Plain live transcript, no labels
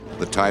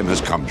The time has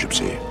come,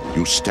 Gypsy.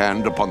 You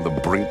stand upon the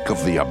brink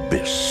of the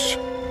abyss.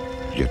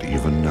 Yet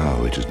even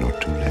now it is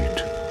not too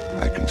late.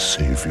 I can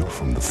save you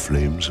from the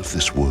flames of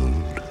this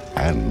world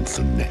and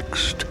the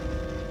next.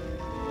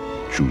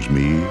 Choose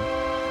me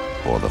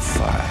or the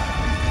fire.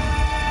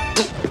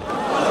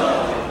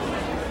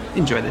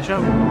 Enjoy the show.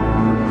 The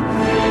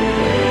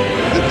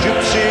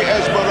Gypsy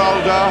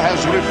Esmeralda has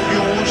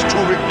refused to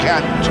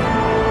recant.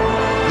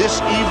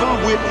 This evil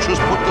witch has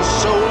put the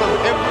soul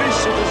of every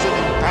citizen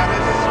in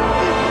Paris in...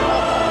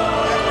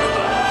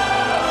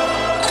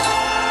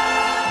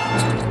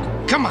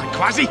 Come on,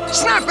 Quasi,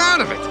 snap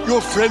out of it!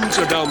 Your friends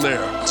are down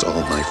there. It's all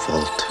my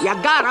fault. You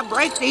gotta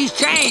break these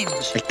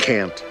chains! I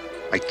can't.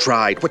 I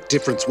tried. What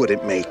difference would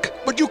it make?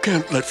 But you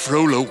can't let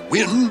Frollo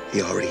win.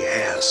 He already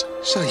has.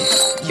 So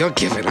you're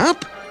giving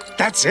up?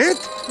 That's it?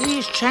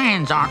 These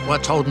chains aren't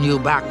what's holding you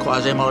back,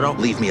 Quasimodo.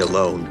 Leave me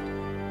alone.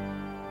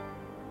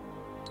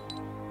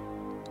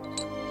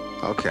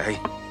 Okay,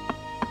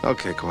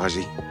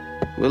 Quasi.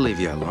 We'll leave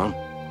you alone.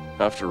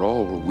 After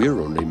all, we're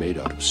only made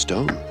out of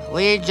stone.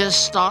 We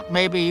just thought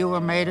maybe you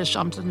were made of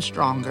something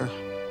stronger.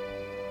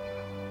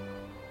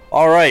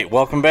 All right,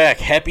 welcome back.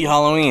 Happy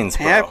Halloweens,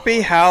 bro.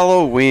 Happy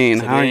Halloween.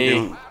 Today How are you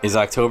doing? is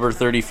October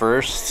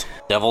 31st,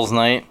 Devil's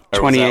Night.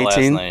 Or was that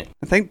 2018. last night?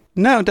 I think,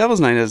 no, Devil's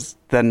Night is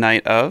the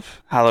night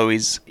of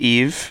Halloween's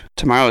Eve.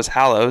 Tomorrow is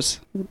Hallows,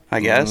 I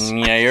guess.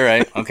 Yeah, you're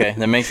right. Okay,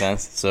 that makes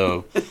sense.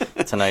 So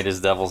tonight is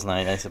Devil's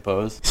Night, I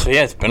suppose. So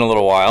yeah, it's been a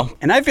little while.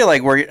 And I feel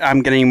like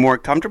I'm getting more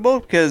comfortable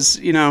because,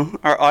 you know,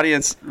 our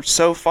audience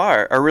so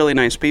far are really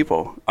nice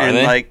people. Are and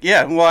they? like,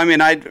 yeah, well, I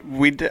mean, I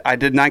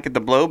did not get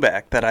the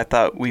blowback that I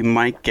thought we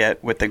might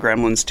get with the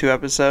Gremlins 2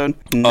 episode.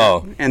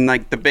 Oh. And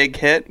like the big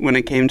hit when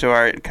it came to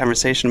our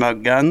conversation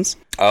about guns.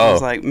 Oh. I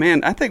was like,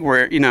 man, I think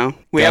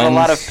we have a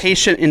lot of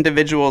patient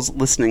individuals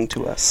listening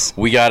to us.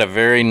 We got a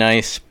very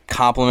nice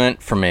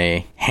compliment from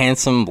a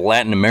handsome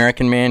Latin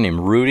American man named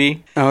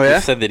Rudy. Oh, yeah?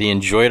 Who said that he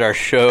enjoyed our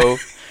show.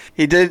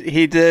 He did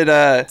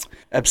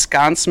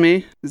absconce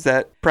me. Is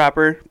that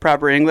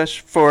proper English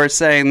for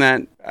saying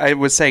that I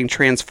was saying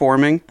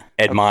transforming?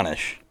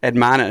 Admonish.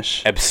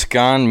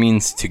 Abscond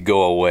means to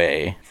go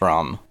away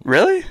from.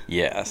 Really?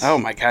 Yes. Oh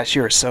my gosh,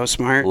 you are so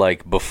smart.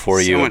 Like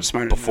before So much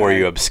smarter than I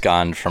you am.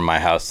 abscond from my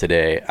house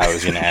today, I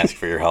was going to ask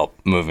for your help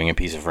moving a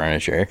piece of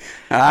furniture.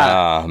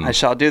 I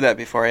shall do that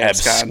before I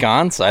abscond.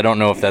 Absconce? I don't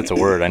know if that's a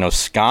word. I know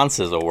sconce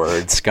is a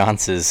word.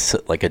 Sconce is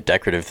like a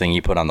decorative thing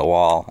you put on the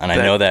wall. And I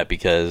know that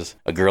because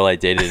a girl I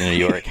dated in New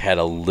York had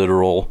a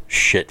literal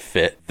shit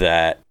fit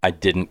that I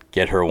didn't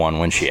get her one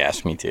when she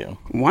asked me to.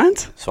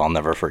 What? So I'll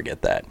never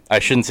forget that. I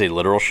shouldn't say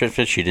literal shit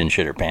fit. She didn't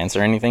shit her pants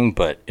or anything,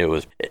 but it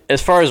was,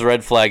 as far as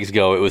red flags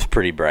go, it was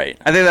pretty bright.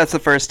 I think that's the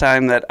first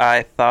time that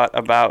I thought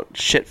about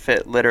shit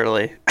fit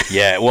literally.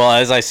 Yeah, well,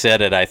 as I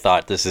said it, I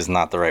thought this is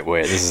not the right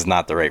way. This is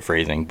not the right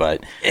phrasing,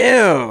 but... Ew.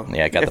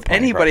 Yeah, I got the point If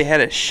anybody across.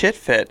 had a shit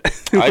fit,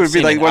 it would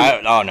be like...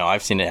 Oh, no,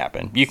 I've seen it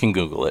happen. You can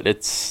Google it.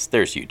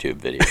 There's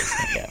YouTube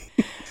videos.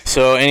 Yeah.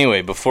 So,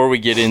 anyway, before we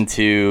get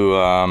into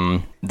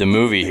the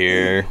movie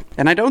here...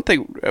 And I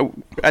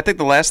think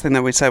the last thing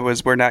that we said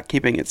was we're not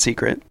keeping it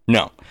secret.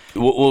 No.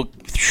 We'll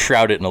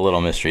shroud it in a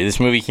little mystery. This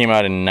movie came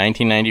out in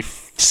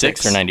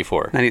 1996 or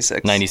 94?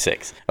 96.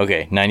 96.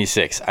 Okay,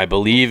 96. I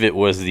believe it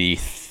was the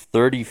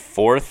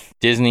 34th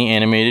Disney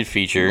animated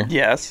feature.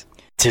 Yes.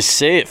 To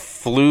say it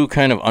flew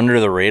kind of under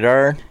the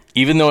radar,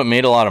 even though it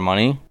made a lot of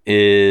money,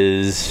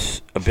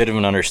 is a bit of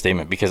an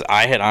understatement because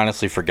I had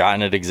honestly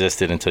forgotten it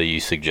existed until you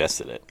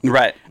suggested it.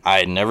 Right. I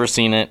had never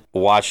seen it,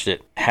 watched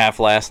it half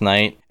last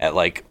night at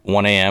like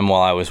 1 a.m.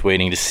 while I was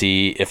waiting to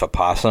see if a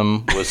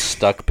possum was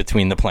stuck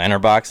between the planter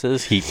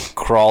boxes. He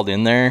crawled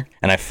in there,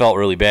 and I felt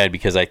really bad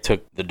because I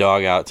took the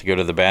dog out to go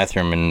to the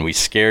bathroom, and we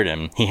scared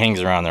him. He hangs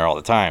around there all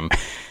the time,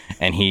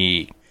 and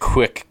he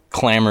quick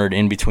clambered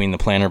in between the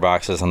planter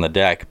boxes on the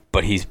deck,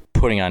 but he's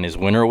putting on his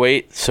winter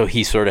weight, so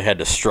he sort of had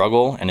to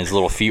struggle, and his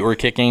little feet were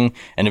kicking,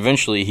 and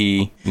eventually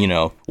he,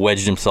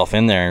 wedged himself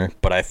in there,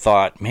 but I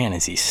thought, man,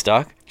 is he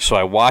stuck? So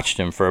I watched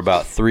him for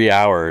about 3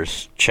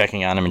 hours,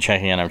 checking on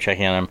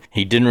him.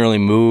 He didn't really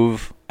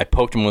move. I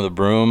poked him with a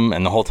broom,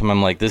 and the whole time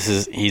I'm like,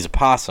 he's a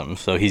possum,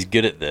 so he's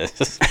good at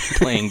this,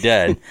 playing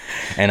dead,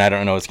 and I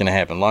don't know what's going to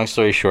happen. Long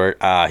story short,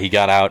 he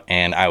got out,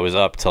 and I was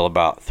up till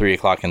about 3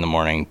 o'clock in the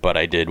morning, but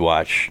I did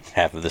watch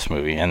half of this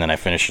movie, and then I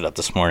finished it up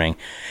this morning,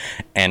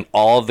 and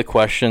all of the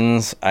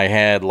questions I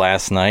had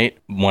last night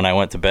when I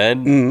went to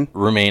bed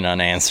remain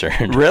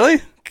unanswered.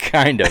 Really?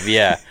 Kind of,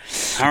 yeah.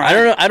 All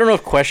right. I don't know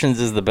if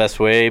questions is the best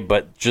way,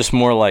 but just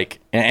more like,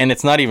 and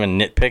it's not even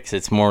nitpicks,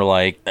 it's more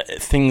like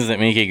things that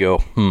make you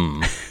go,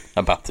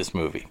 about this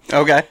movie.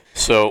 Okay.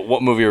 So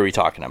what movie are we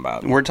talking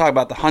about? We're talking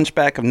about The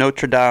Hunchback of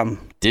Notre Dame.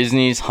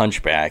 Disney's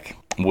Hunchback.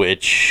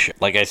 which,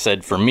 like I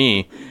said, for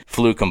me,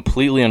 flew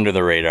completely under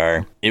the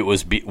radar. It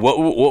was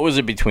what was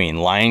it between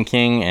Lion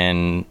King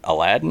and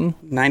Aladdin?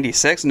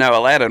 96? No,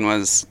 Aladdin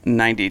was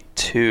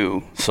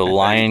 92. So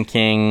Lion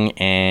King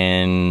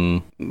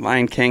and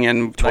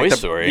Toy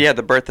Story. Yeah,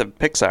 the birth of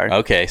Pixar.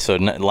 Okay, so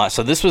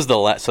this was the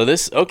last. So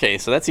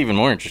that's even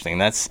more interesting.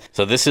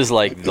 So this is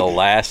like the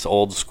last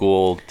old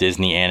school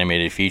Disney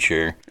animated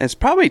feature. It's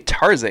probably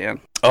Tarzan.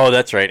 Oh,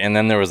 that's right. And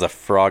then there was a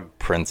Frog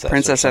Princess.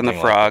 Princess and the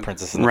Like Frog.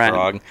 Princess and the Right.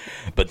 Frog.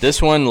 But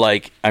this one,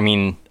 like, I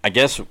mean, I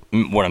guess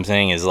what I'm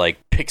saying is, like,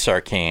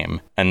 Pixar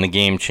came and the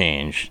game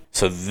changed.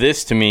 So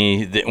this, to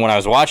me, when I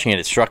was watching it,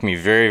 it struck me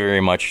very, very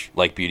much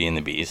like Beauty and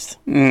the Beast.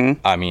 Mm-hmm.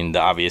 I mean, the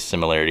obvious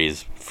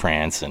similarities,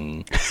 France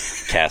and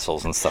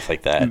castles and stuff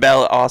like that.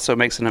 Belle also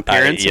makes an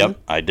appearance. Yep,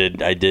 I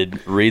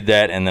did read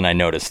that, and then I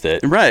noticed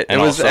it. Right, and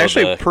it was also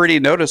actually pretty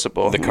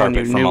noticeable. The carpet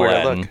when you from knew where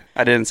to Aladdin. look.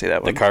 I didn't see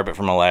that one. The carpet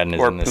from Aladdin is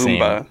Or in the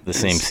Pumbaa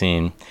same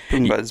scene.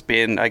 Pumbaa's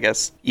being, I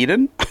guess,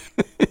 eaten.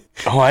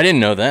 Oh, I didn't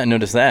know that.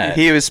 Notice that.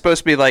 He was supposed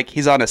to be like,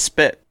 he's on a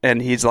spit,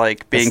 and he's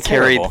like being That's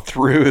carried terrible.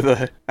 through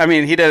the. I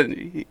mean,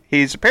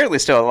 he's apparently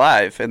still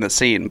alive in the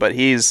scene, but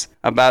he's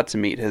about to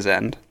meet his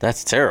end.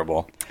 That's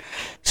terrible.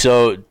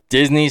 So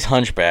Disney's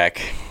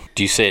Hunchback.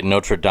 Do you say it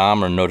Notre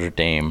Dame or Notre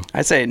Dame?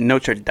 I say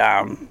Notre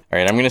Dame. All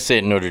right, I'm going to say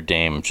it Notre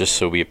Dame just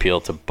so we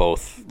appeal to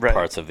both Right.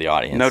 parts of the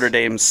audience. Notre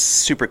Dame's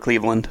super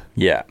Cleveland.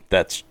 Yeah,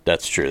 that's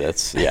true.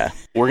 Yeah.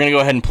 We're going to go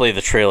ahead and play the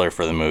trailer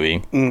for the movie.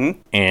 Mm-hmm.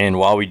 And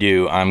while we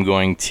do, I'm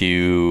going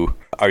to...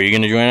 Are you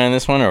going to join on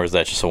this one, or is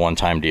that just a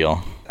one-time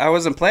deal? I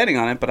wasn't planning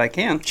on it, but I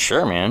can.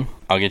 Sure, man.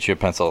 I'll get you a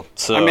pencil.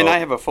 So, I mean, I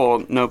have a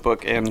full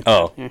notebook and.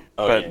 Oh,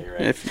 but yeah, you're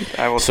right. if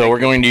I will. So we're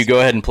going to go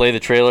ahead and play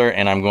the trailer,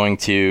 and I'm going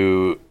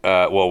to,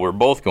 we're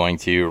both going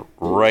to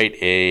write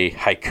a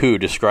haiku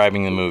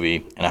describing the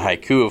movie. And a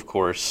haiku, of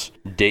course,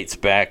 dates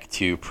back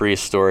to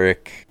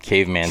prehistoric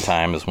caveman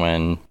times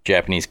when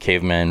Japanese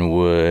cavemen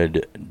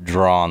would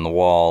draw on the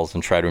walls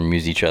and try to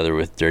amuse each other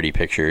with dirty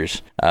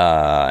pictures.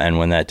 And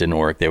when that didn't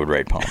work, they would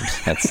write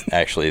poems. That's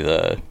actually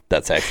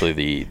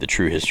the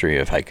true history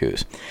of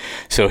haikus.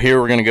 So here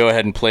we're going to go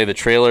ahead and play the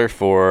trailer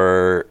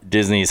for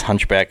Disney's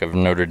Hunchback of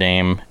Notre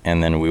Dame,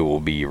 and then we will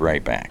be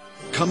right back.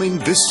 Coming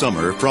this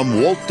summer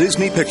from Walt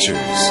Disney Pictures.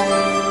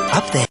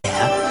 Up there,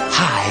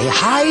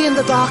 high in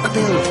the dark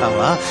bell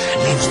tower,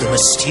 lives the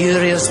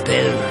mysterious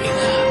bell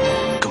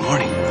ringer. Good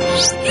morning.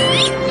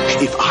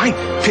 If I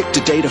picked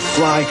a day to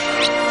fly,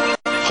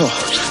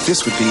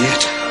 this would be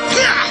it.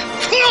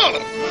 Oh,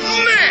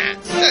 man!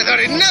 I thought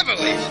he'd never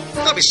leave.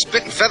 I'll be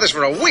spitting feathers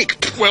for a week.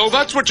 Well,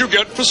 that's what you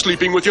get for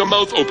sleeping with your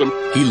mouth open.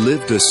 He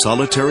lived a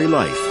solitary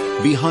life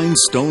behind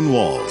stone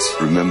walls.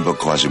 Remember,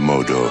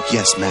 Quasimodo,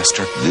 Yes,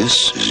 master.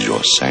 this is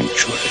your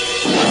sanctuary.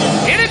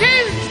 Here it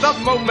is, the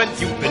moment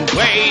you've been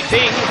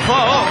waiting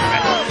for.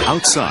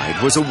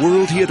 Outside was a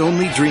world he had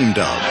only dreamed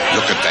of.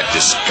 Look at that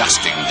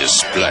disgusting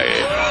display.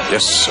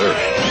 Yes, sir.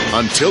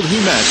 Until he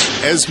met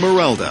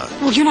Esmeralda,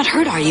 Well, you're not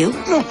hurt, are you?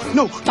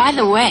 No. By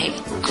the way,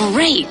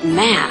 great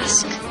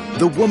mask.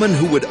 the woman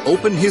who would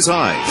open his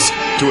eyes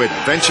to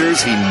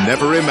adventures he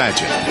never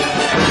imagined.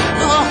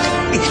 Look,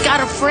 he's got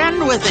a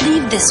friend with him.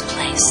 Leave this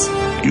place.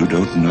 You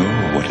don't know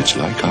what it's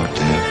like out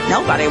there.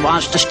 Nobody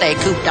wants to stay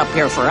cooped up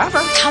here forever.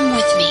 Come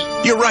with me.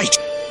 You're right.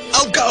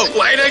 I'll go.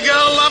 Way to go,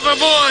 lover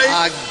boy!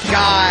 A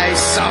guy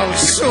so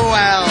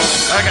swell.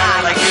 A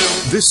guy like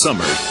you. This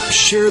summer,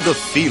 share the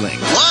feeling.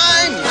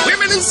 Wine,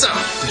 women, and song.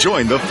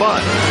 Join the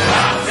fun.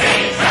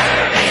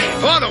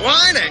 Pour the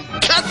wine and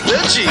cut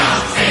the cheese.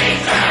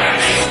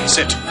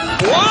 Sit.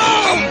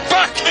 Whoa!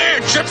 Back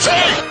here, gypsy!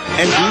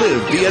 And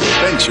live the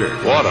adventure.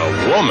 What a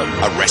woman.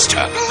 Arrest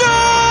her. No!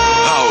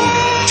 How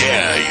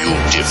dare you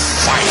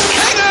defy me?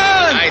 Hang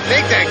on! I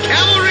think the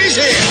cavalry's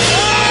here.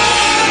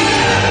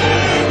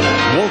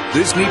 Walt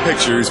Disney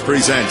Pictures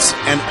presents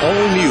an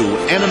all-new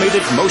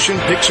animated motion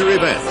picture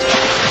event.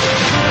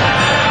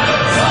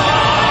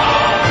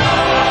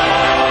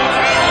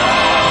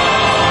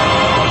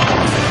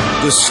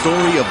 The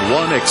story of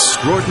one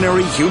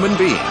extraordinary human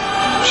being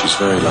She's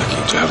very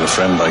lucky to have a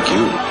friend like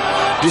you.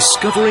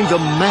 discovering the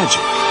magic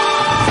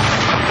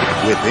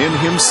within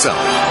himself.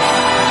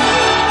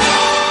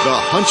 The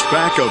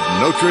Hunchback of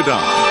Notre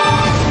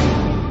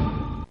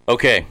Dame.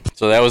 Okay,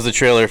 so that was the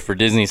trailer for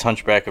Disney's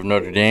Hunchback of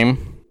Notre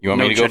Dame. You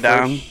want me to go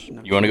Notre Dame.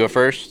 first? You want to go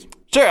first?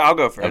 Sure, I'll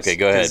go first. Okay,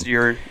 go ahead. 'Cause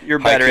You're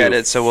better Haiku, at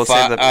it, so we'll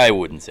say that. I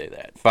wouldn't say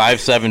that.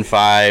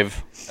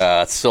 575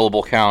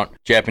 syllable count.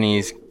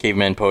 Japanese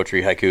caveman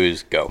poetry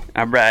haikus. Go.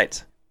 All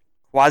right.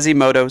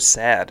 Quasimodo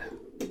sad.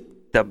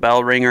 The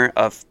bell ringer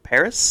of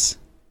Paris.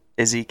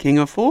 Is he king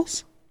of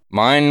fools?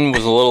 Mine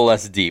was a little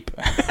less deep.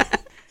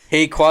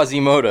 Hey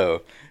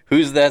Quasimodo,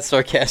 who's that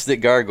sarcastic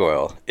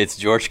gargoyle? It's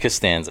George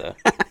Costanza.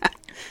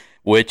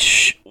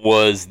 Which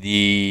was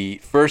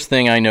the first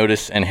thing I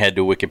noticed and had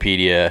to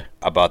Wikipedia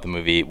about the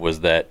movie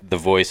was that the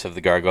voice of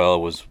the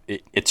gargoyle was,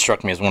 it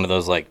struck me as one of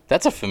those, like,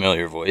 that's a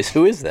familiar voice.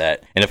 Who is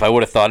that? And if I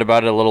would have thought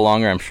about it a little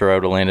longer, I'm sure I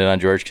would have landed on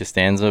George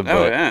Costanza.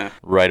 But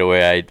right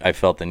away, I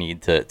felt the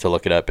need to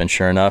look it up. And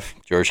sure enough,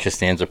 George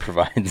Costanza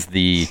provides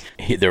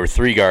there were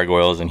 3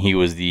 gargoyles, and he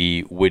was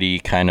the witty,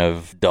 kind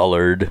of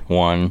dullard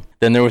one.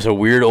 Then there was a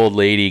weird old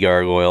lady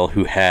gargoyle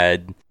who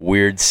had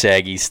weird,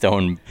 saggy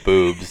stone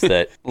boobs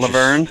that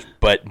Laverne.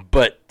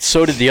 But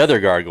so did the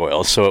other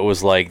gargoyles. So it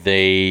was like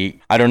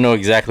I don't know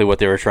exactly what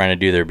they were trying to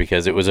do there,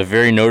 because it was a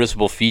very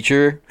noticeable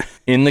feature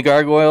in the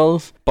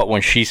gargoyles. But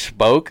when she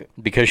spoke,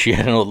 because she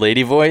had an old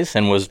lady voice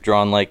and was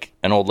drawn like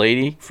an old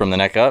lady from the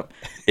neck up,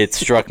 it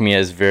struck me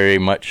as very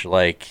much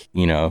like,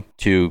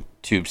 two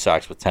tube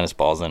socks with tennis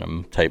balls in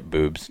them type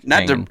boobs.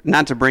 Not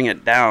to bring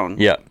it down.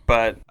 Yeah.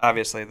 But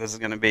obviously this is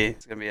gonna be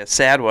a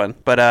sad one.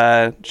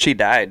 But she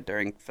died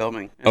during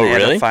filming. And oh, they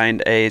really? had to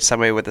find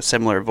somebody with a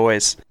similar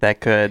voice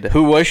that could.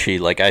 Who was she?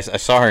 Like I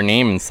saw her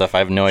name and stuff. I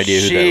have no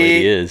idea who that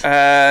lady is.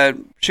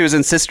 She was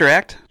in Sister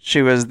Act.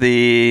 She was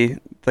the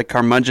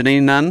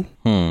curmudgeon nun.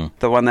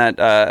 The one that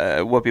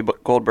Whoopi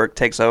Goldberg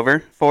takes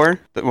over for.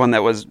 The one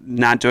that was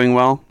not doing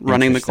well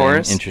running the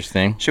chorus.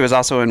 Interesting. She was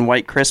also in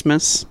White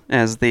Christmas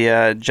as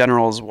the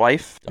general's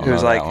wife, who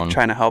was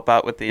trying to help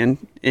out with the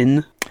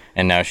inn.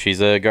 And now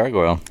she's a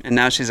gargoyle.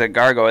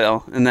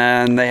 And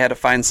then they had to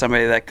find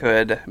somebody that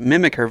could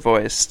mimic her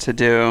voice to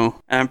do.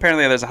 And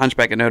apparently there's a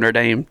Hunchback at Notre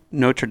Dame. I'm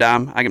Notre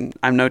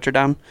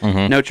Dame.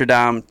 Mm-hmm. Notre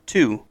Dame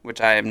 2, which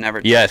I have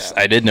never. Yes,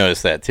 I did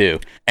notice that too.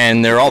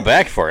 And they're all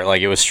back for it.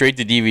 Like, it was straight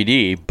to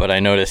DVD, but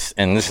I noticed,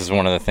 and this is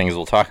one of the things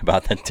we'll talk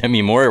about, that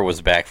Demi Moore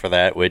was back for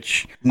that,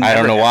 which I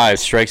don't know why. It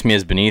strikes me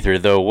as beneath her,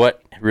 though.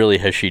 What really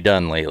has she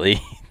done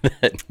lately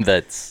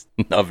that's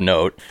of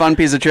note? Fun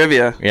piece of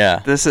trivia. Yeah.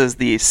 This is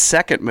the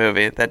second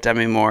movie that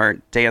Demi Moore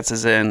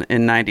dances in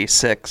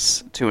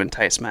 '96 to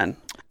entice men.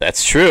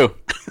 That's true.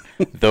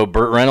 Though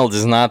Burt Reynolds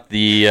is not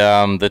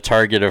the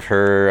target of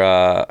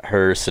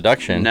her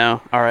seduction.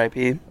 No,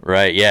 R.I.P.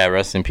 Right, yeah,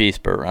 rest in peace,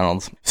 Burt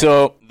Reynolds.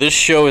 So this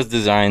show is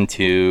designed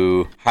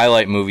to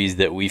highlight movies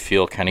that we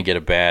feel kind of get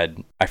a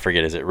bad, I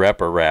forget, is it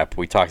rep or rep?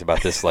 We talked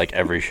about this like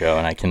every show,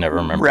 and I can never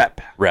remember.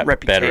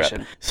 Reputation. Bad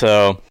rep.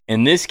 So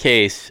in this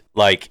case,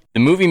 like, the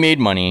movie made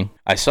money.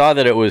 I saw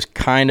that it was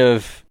kind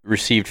of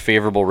received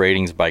favorable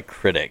ratings by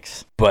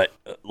critics. But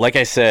like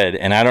I said,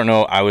 and I don't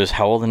know, I was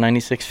how old in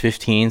 96?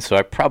 15, so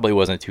I probably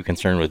wasn't too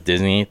concerned with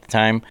Disney at the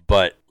time.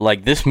 But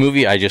like, this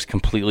movie I just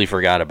completely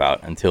forgot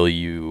about until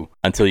you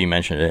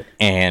mentioned it.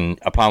 And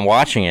upon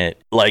watching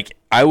it, like,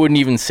 I wouldn't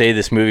even say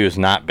this movie was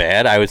not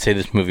bad. I would say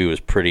this movie was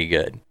pretty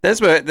good.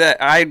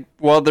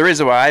 The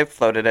reason why I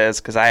floated it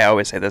is because I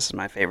always say this is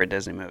my favorite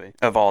Disney movie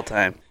of all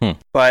time.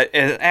 But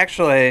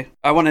I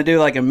want to do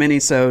like a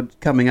mini-sode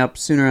coming up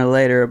sooner or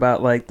later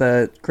about like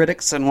the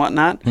critics and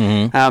whatnot.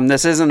 Mm-hmm.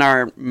 This isn't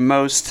our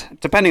most,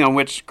 depending on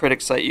which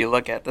critic site you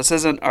look at, this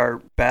isn't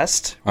our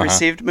best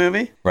received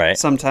movie. Right.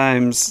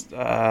 Sometimes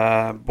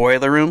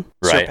Boiler Room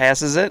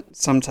surpasses it.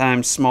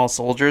 Sometimes Small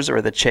Soldiers or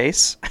The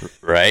Chase.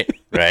 Right.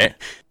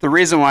 The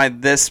reason why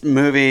this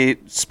movie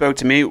spoke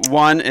to me,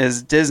 one,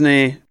 is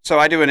Disney. So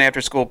I do an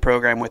after-school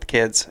program with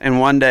kids, and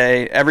one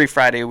day, every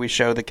Friday, we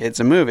show the kids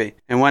a movie.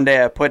 And one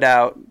day I put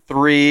out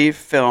 3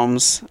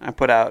 films. I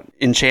put out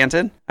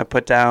Enchanted, I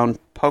put down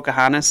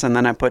Pocahontas, and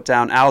then I put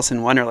down Alice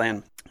in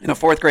Wonderland. In a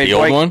 4th grade The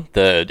old one?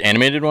 The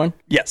animated one?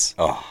 Yes.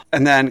 Oh.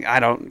 And then I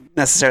don't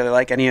necessarily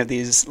like any of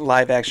these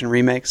live-action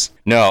remakes.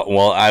 No,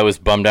 well, I was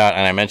bummed out,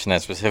 and I mentioned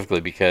that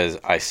specifically because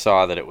I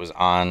saw that it was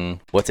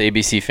on, what's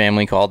ABC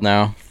Family called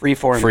now?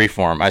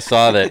 Freeform. I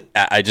saw that,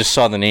 I just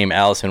saw the name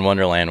Alice in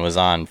Wonderland was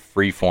on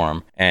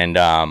Freeform, and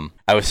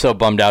I was so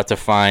bummed out to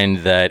find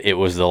that it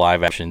was the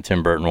live-action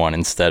Tim Burton one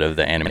instead of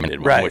the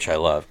animated one, which I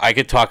love. I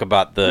could talk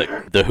about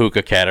the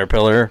Hookah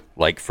Caterpillar,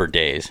 like, for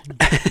days.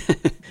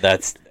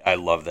 I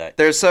love that.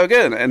 They're so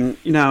good. And,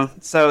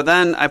 so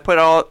then I put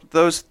all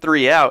those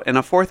 3 out, and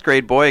a 4th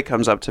grade boy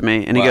comes up to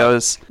me, and he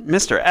goes,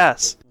 Mr.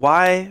 S,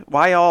 why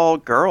all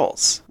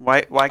girls?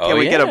 Why can't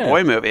we get a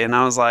boy movie? And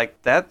I was like,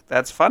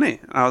 that's funny.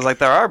 And I was like,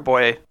 there are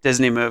boy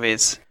Disney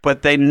movies,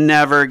 but they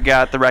never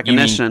got the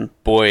recognition. You mean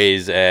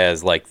boys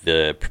as, like,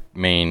 the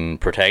main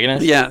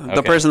protagonist? Yeah,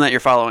 the person that you're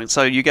following.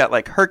 So you got,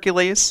 like,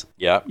 Hercules.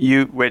 Yeah.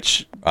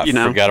 I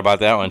forgot about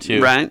that one,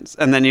 too. Right.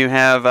 And then you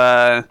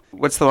have,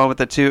 what's the one with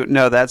the 2?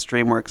 No, that's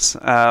DreamWorks.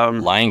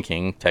 Lion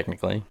King,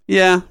 technically.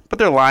 Yeah, but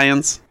they're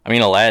lions. I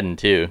mean, Aladdin,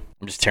 too.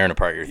 I'm just tearing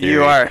apart your theory.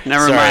 You are.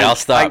 Never mind. Sorry, I'll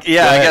stop. I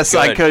guess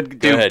I could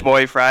do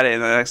Boy Friday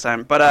the next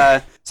time.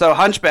 But so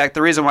Hunchback,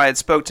 the reason why it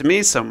spoke to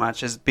me so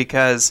much is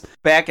because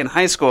back in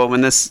high school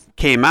when this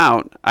came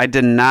out, I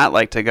did not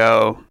like to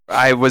go.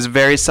 I was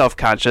very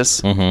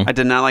self-conscious. Mm-hmm. I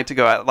did not like to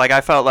go out. Like,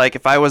 I felt like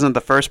if I wasn't the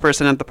first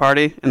person at the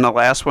party and the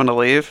last one to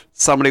leave,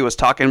 somebody was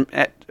talking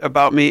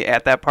about me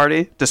at that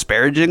party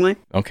disparagingly.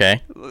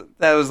 Okay.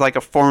 That was like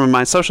a form of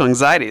my social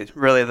anxiety,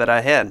 really, that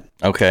I had.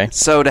 Okay.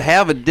 So to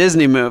have a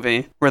Disney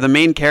movie where the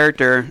main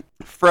character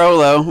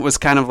Frollo was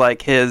kind of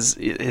like his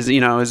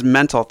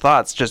mental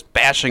thoughts just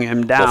bashing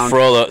him down. Well,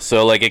 Frollo,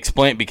 so like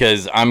explain,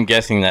 because I'm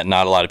guessing that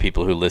not a lot of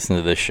people who listen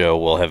to this show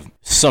will have,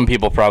 some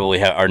people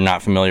probably are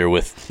not familiar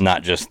with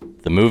not just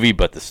the movie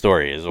but the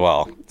story as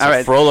well. So all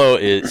right. Frollo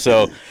is,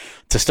 so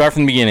to start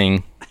from the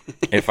beginning,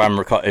 if I'm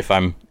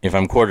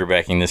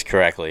quarterbacking this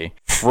correctly,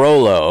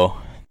 Frollo,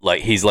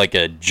 like he's like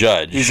a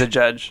judge. He's a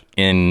judge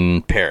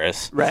in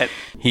Paris. Right.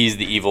 He's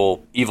the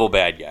evil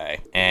bad guy,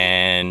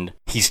 and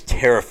he's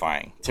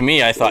terrifying. To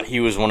me, I thought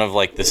he was one of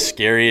like the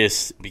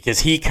scariest, because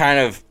he kind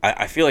of,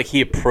 I feel like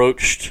he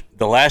approached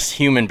the last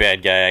human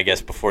bad guy, I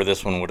guess, before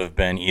this one would have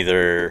been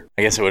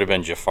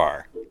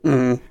Jafar.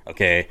 Mm-hmm.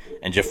 Okay,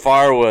 and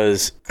Jafar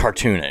was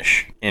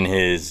cartoonish in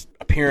his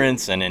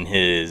appearance and in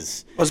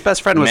his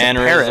best friend was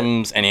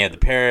mannerisms, and he had the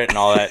parrot and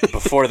all that.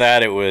 Before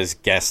that, it was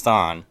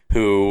Gaston,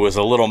 who was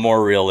a little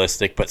more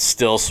realistic, but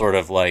still sort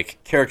of like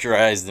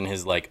characterized in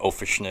his like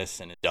oafishness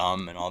and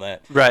dumb and all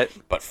that. Right.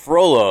 But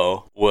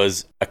Frollo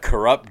was a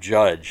corrupt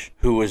judge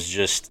who was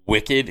just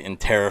wicked and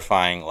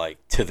terrifying, like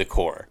to the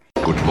core.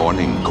 Good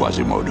morning,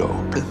 Quasimodo.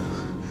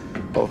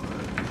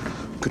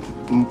 Good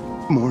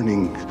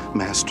morning,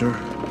 Master.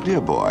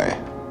 Dear boy,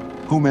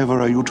 whomever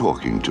are you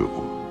talking to?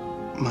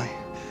 My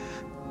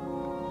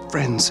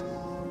friends.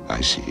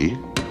 I see.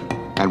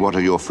 And what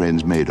are your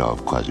friends made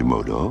of,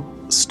 Quasimodo?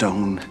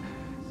 Stone.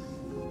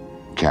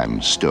 Can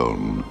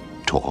stone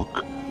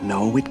talk?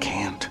 No, it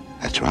can't.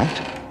 That's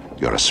right.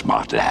 You're a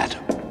smart lad.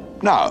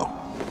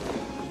 Now,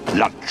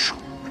 lunch.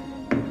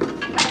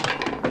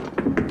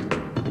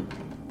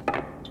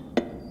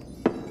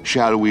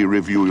 Shall we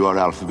review your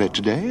alphabet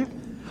today?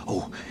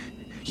 Oh,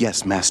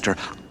 yes, Master.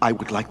 I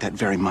would like that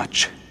very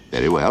much.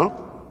 Very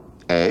well.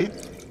 A.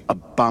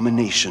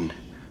 Abomination.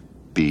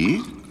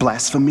 B.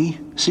 Blasphemy.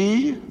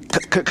 C.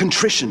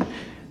 Contrition.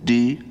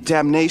 D.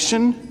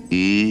 Damnation.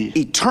 E.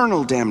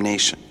 Eternal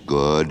damnation.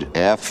 Good.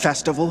 F.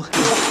 Festival.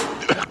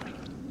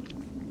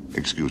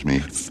 Excuse me.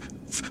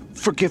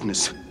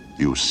 Forgiveness.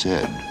 You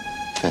said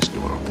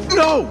festival.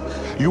 No!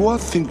 You are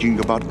thinking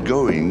about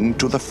going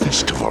to the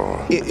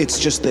festival. It's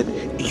just that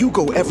you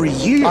go every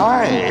year.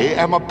 I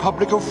am a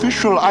public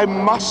official. I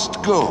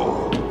must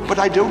go. But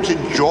I don't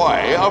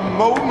enjoy a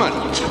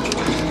moment.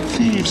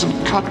 Thieves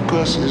and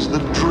cut-purses, the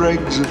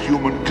dregs of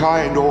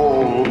humankind,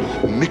 all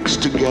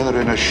mixed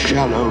together in a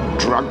shallow,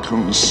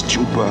 drunken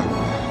stupor.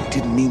 I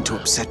didn't mean to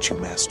upset you,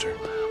 Master.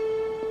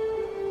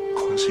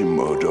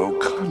 Quasimodo,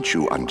 can't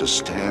you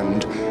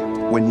understand?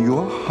 When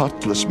your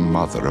heartless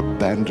mother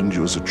abandoned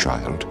you as a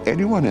child,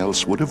 anyone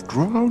else would have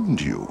drowned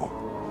you.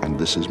 And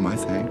this is my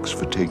thanks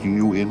for taking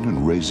you in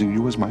and raising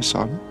you as my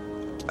son?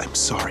 I'm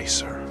sorry,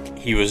 sir.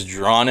 He was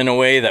drawn in a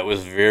way that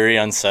was very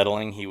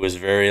unsettling. He was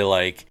very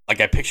like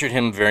I pictured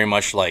him very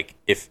much like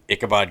if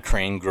Ichabod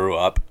Crane grew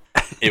up,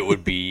 it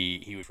would be,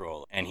 he was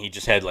Frollo. And he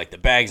just had like the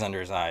bags under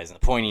his eyes and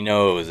the pointy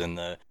nose and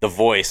the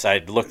voice. I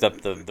looked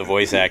up the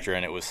voice actor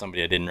and it was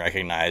somebody I didn't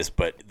recognize,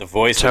 but the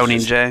voice Tony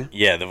was just, J.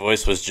 Yeah, the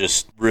voice was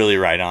just really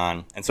right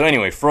on. And so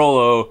anyway,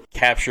 Frollo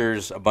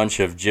captures a bunch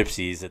of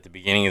gypsies at the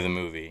beginning of the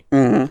movie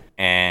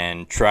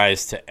and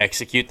tries to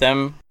execute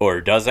them,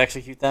 or does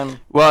execute them.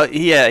 Well,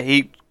 yeah,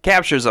 he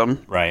captures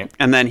them, right,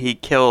 and then he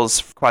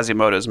kills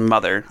Quasimodo's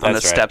mother on the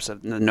That's right. steps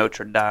of the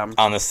Notre Dame.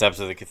 On the steps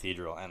of the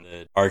cathedral, and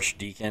the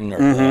archdeacon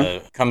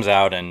comes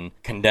out and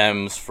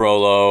condemns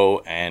Frollo,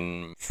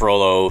 and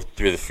Frollo,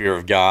 through the fear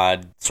of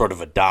God, sort of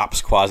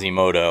adopts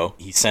Quasimodo.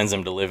 He sends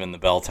him to live in the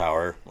bell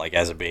tower, like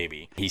as a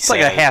baby. It's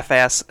like a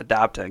half-ass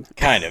adopting.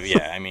 Kind of,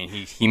 yeah. I mean,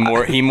 he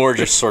more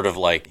just sort of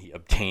like he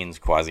obtains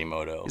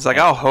Quasimodo. He's like,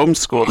 I'll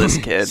homeschool this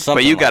kid,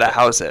 but you gotta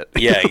house it.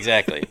 Yeah,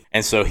 exactly.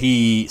 And so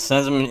he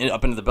sends him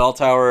up into the bell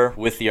tower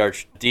with the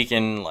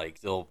archdeacon, like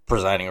still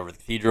presiding over the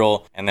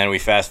cathedral. And then we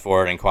fast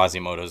forward, and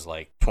Quasimodo's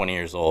like 20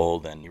 years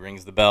old, and he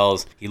rings the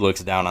bells. He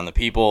looks down on the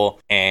people,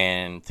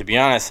 and to be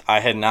honest,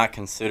 I had not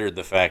considered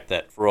the fact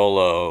that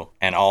Frollo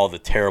and all the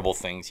terrible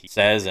things he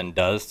says and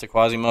does to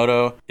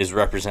Quasimodo is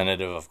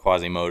representative of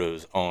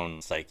Quasimodo's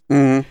own psyche.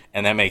 And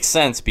that makes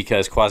sense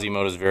because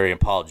Quasimodo's very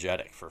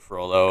apologetic for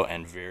Frollo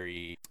and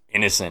very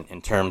innocent in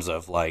terms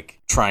of like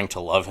trying to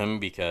love him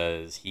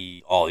because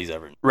all he's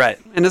ever right.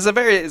 And it's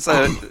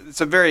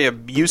a very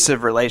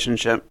abusive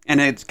relationship, and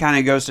it kind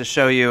of goes to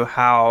show you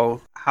how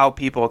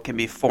people can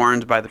be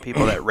formed by the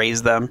people that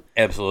raise them.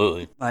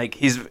 Absolutely. Like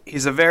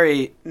he's a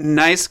very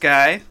nice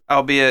guy,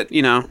 albeit,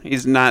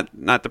 he's not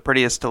the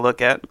prettiest to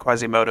look at.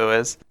 Quasimodo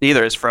is.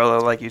 Neither is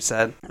Frollo, like you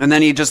said. And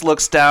then he just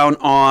looks down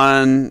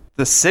on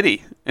the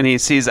city and he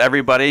sees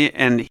everybody,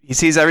 and he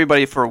sees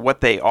everybody for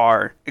what they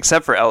are,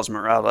 except for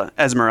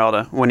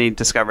Esmeralda when he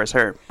discovers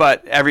her.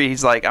 But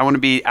he's like, I want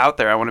to be out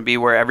there. I want to be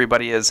where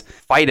everybody is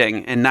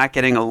fighting and not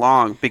getting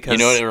along, because you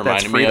know what it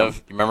reminded that's me freedom. of?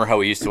 You remember how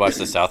we used to watch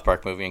the South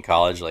Park movie in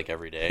college, like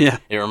every day? Yeah.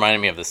 It reminded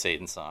me of the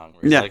Satan song,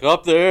 where it's like,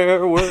 up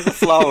there where the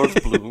flowers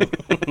bloom.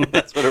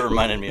 That's what it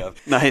reminded me of.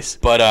 Nice.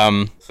 But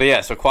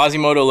so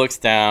Quasimodo looks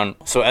down.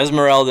 So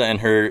Esmeralda and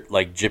her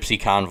like gypsy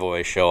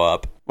convoy show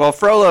up. Well,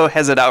 Frollo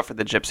has it out for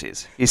the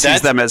gypsies. He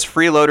sees them as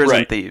freeloaders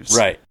and thieves.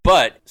 Right.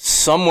 But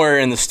somewhere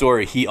in the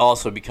story, he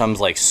also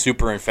becomes like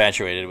super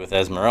infatuated with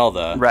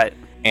Esmeralda. Right.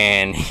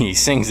 And he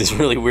sings this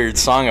really weird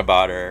song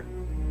about her.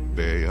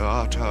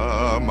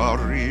 Beata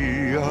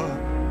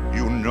Maria,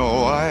 you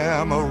know I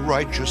am a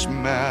righteous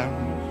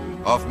man.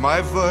 Of my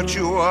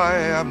virtue I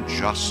am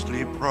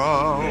justly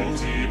proud.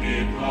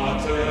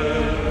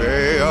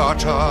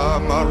 Beata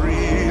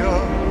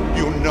Maria,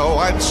 you know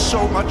I'm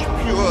so much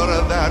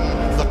purer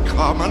than the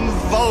common,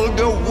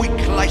 vulgar,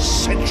 weak,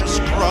 licentious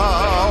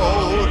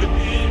crowd.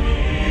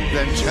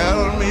 Then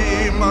tell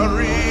me,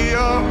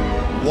 Maria,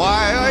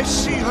 why I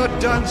see her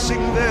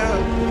dancing there,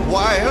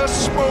 why her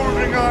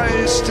smoldering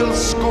eyes still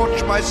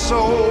scorch my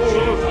soul.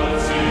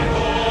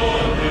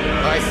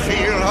 I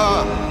feel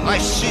her, I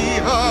see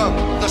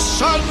her, the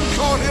sun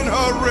caught in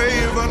her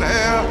raven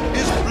hair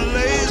is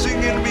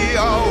blazing in me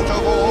out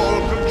of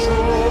all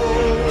control.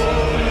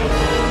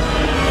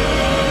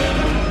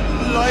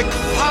 Like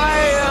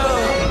fire,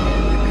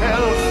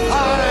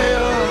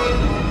 hellfire,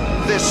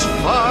 this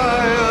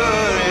fire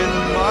in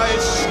my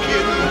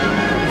skin,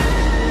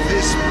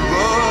 this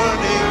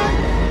burning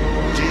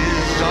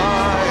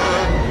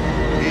desire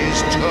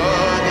is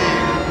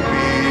turning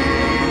me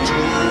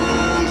to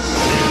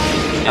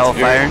sin.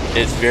 Hellfire?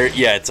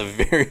 It's a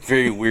very,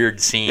 very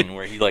weird scene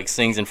where he like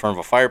sings in front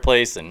of a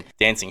fireplace and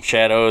dancing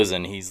shadows,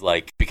 and he's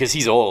like, because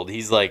he's old,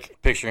 he's like,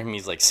 picture him,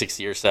 he's like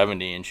 60 or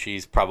 70, and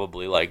she's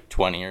probably like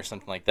 20 or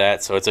something like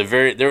that. So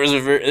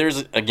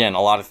there's again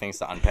a lot of things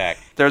to unpack.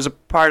 There's a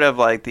part of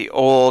like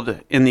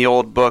in the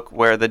old book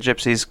where the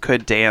gypsies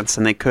could dance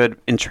and they could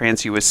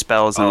entrance you with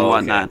spells and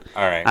whatnot. Okay.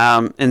 All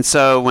right. And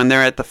so when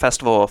they're at the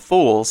Festival of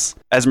Fools,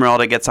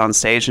 Esmeralda gets on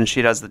stage and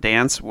she does the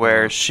dance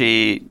where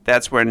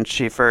that's when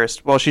she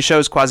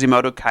shows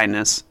Quasimodo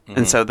kindness,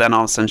 and so then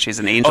all of a sudden she's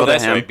an angel to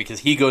him. Right, because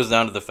he goes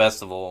down to the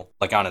festival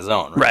like on his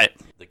own, right?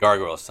 The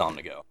gargoyles tell him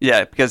to go.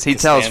 Yeah, because he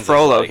tells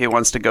Frollo he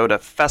wants to go to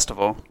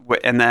festival,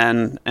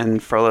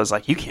 and Frollo's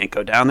like, you can't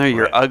go down there,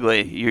 you're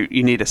ugly,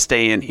 you need to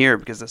stay in here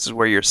because this is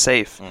where you're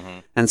safe. Mm-hmm.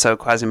 And so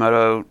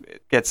Quasimodo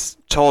gets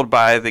told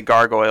by the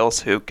gargoyles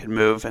who can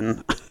move,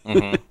 and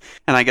and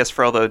I guess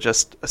Frollo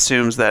just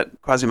assumes that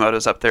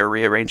Quasimodo's up there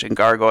rearranging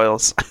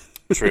gargoyles.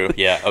 True,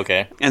 yeah,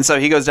 okay. And so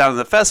he goes down to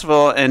the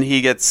festival, and he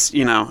gets,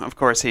 of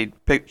course, he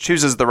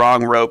chooses the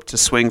wrong rope to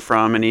swing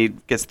from, and he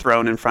gets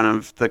thrown in front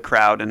of the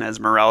crowd and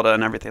Esmeralda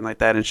and everything like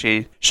that, and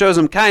she shows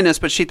him kindness,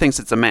 but she thinks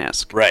it's a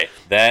mask. Right.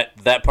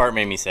 That part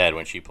made me sad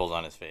when she pulls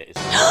on his face.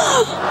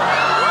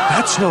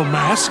 That's no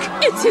mask.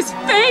 It's his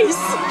face.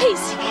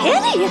 He's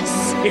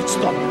hideous. It's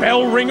the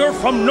bell ringer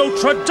from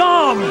Notre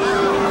Dame.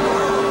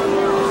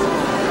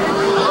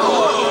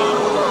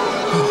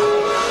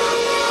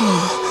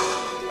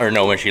 Or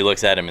no, when she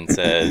looks at him and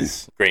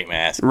says, great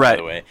mask, by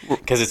the way.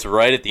 Because it's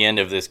right at the end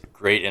of this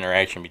great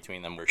interaction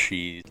between them where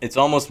it's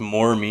almost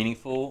more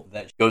meaningful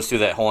that she goes through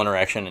that whole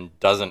interaction and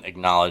doesn't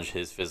acknowledge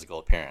his physical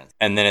appearance.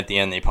 And then at the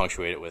end they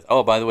punctuate it with,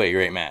 oh, by the way,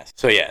 great mask.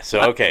 So yeah,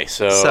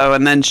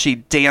 and then she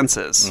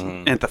dances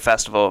at the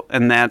festival,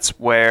 and that's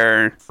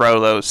where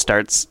Frollo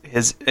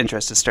his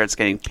interest starts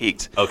getting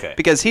piqued. Okay.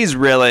 Because he's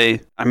really,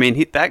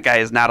 that guy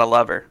is not a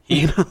lover.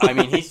 He's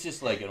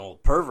just like an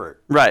old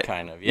pervert. Right.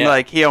 Kind of, yeah.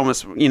 Like he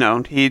almost,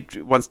 he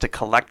wants to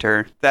collect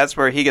her. That's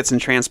where he gets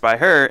entranced by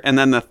her. And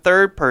then the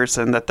third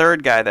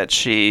guy that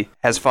she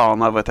has fallen in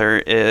love with her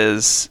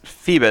is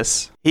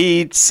Phoebus.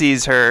 He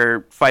sees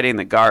her fighting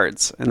the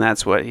guards, and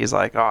that's what he's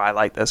like, oh, I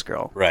like this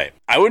girl. Right.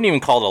 I wouldn't even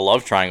call it a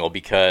love triangle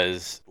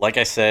because, like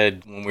I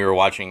said when we were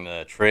watching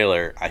the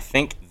trailer, I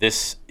think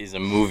this is a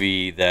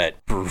movie that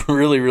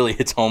really, really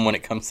hits home when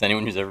it comes to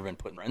anyone who's ever been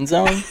put in friend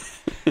zone.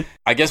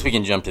 I guess we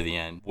can jump to the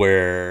end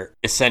where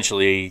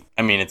essentially,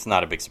 it's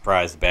not a big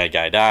surprise. The bad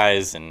guy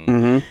dies,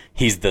 and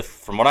he's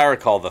from what I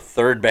recall, the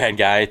third bad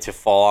guy to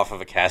fall off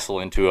of a castle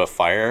into a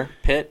fire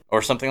pit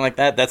or something like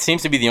that. That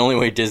seems to be the only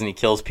way Disney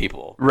kills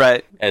people.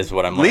 Right. As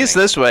what I'm learning. At least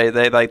this way,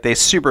 they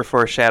super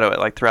foreshadow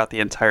it throughout the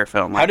entire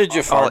film. How did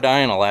Jafar die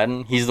in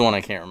Aladdin? He's the one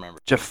I can't remember.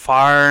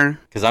 Jafar,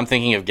 because I'm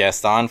thinking of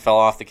Gaston fell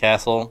off the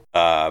castle.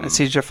 I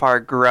see Jafar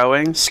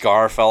growing.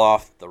 Scar fell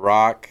off the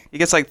rock. He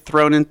gets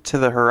thrown into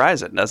the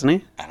horizon, doesn't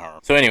he? I don't know.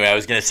 So anyway, I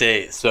was gonna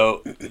say,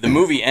 the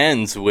movie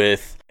ends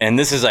with, and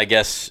this is, I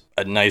guess,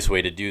 a nice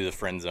way to do the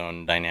friend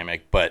zone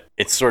dynamic, but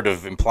it's sort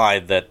of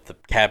implied that the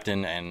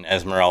captain and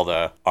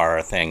Esmeralda are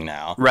a thing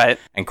now. Right.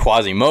 And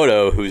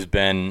Quasimodo, who's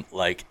been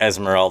like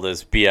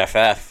Esmeralda's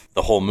BFF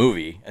the whole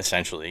movie,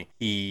 essentially.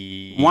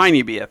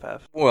 Whiny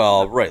BFF.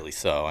 Well, rightly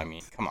so.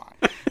 Come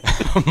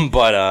on.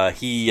 But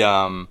he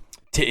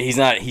he's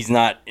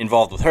not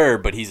involved with her,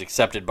 but he's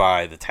accepted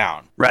by the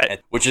town,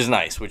 right? Which is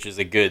nice, which is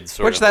a good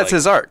sort which of that's like,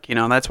 his arc,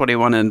 that's what he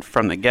wanted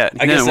from the get.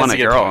 He I guess didn't want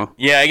that's a good girl. point.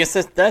 Yeah, I guess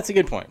that's a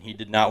good point. He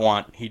did not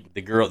want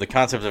the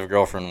concept of a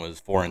girlfriend was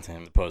foreign to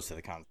him, as opposed to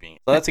the concept being.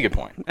 So that's a good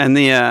point. And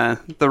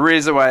the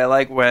reason why I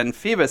like when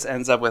Phoebus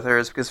ends up with her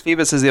is because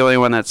Phoebus is the only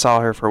one that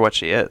saw her for what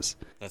she is.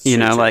 That's true.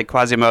 True. Like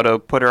Quasimodo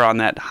put her on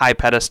that high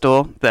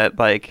pedestal that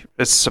like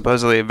is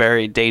supposedly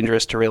very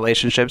dangerous to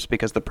relationships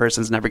because the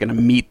person's never going to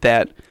meet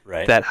that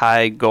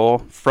high goal.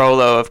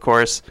 Frollo, of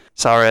course,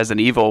 saw her as an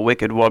evil,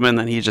 wicked woman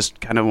that he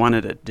just kind of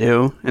wanted to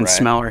do and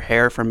smell her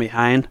hair from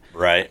behind.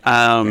 Right.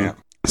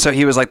 So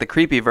he was like the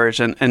creepy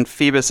version, and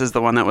Phoebus is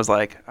the one that was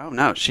like, oh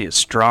no, she is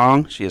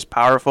strong, she is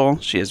powerful,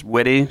 she is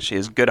witty, she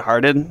is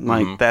good-hearted.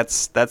 Like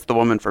that's the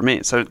woman for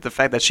me. So the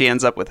fact that she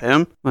ends up with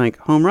him, like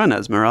home run,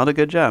 Esmeralda,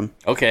 good job.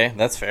 Okay,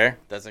 that's fair.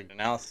 That's a good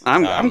analysis.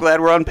 I'm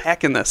glad we're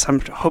unpacking this. I'm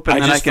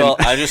hoping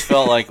I just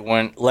felt like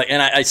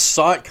and I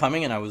saw it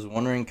coming, and I was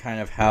wondering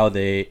kind of how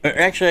they.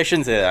 Actually, I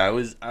shouldn't say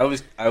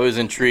that. I was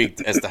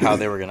intrigued as to how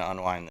they were going to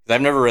unwind this. I've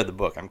never read the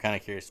book. I'm kind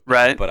of curious.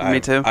 Right. But me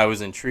too. I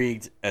was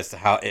intrigued as to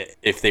how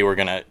if they were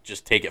going to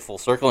just take it full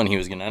circle and he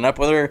was going to end up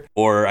with her,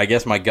 or I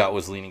guess my gut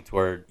was leaning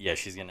toward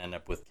she's going to end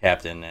up with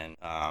Captain, and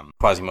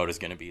Quasimodo's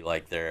going to be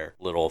like their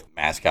little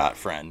mascot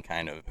friend,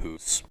 kind of,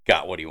 who's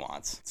got what he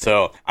wants.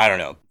 So I don't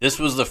know. This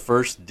was the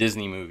first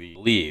Disney movie, I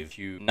believe,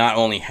 you not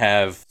only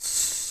have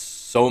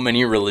so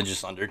many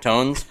religious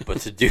undertones,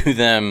 but to do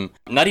them,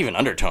 not even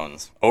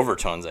undertones,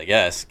 overtones, I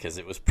guess, because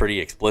it was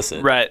pretty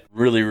explicit. Right.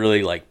 Really,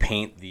 really like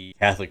paint the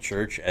Catholic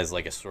Church as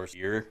like a source of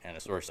fear and a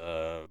source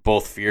of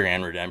both fear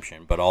and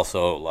redemption, but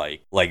also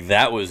like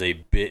that was a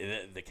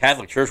bit. The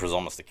Catholic Church was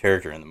almost a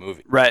character in the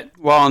movie. Right.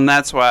 Well, and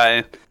that's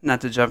why, not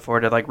to jump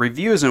forward to like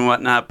reviews and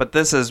whatnot, but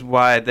this is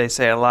why they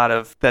say a lot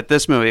of that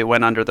this movie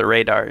went under the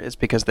radar is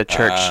because the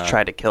church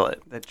tried to kill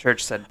it. The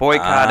church said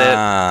boycott it.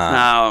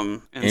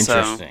 And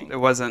interesting. So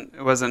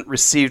it wasn't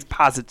received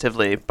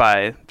positively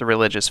by the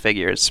religious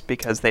figures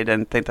because they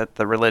didn't think that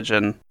the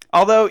religion,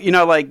 although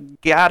like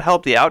God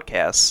Help the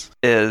Outcasts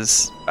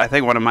is I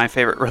think one of my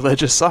favorite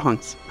religious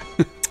songs.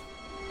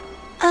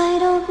 I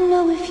don't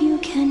know if you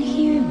can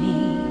hear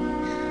me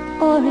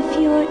or if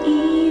you're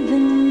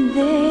even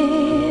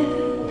there.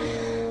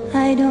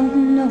 I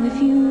don't know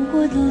if you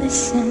would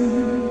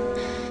listen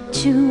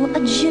to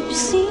a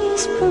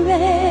gypsy's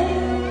prayer.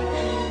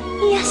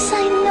 Yes,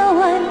 I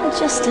know I'm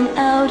just an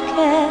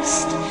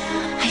outcast.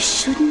 I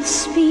shouldn't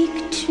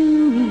speak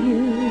to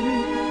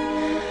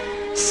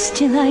you.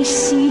 Still I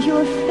see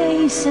your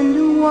face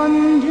and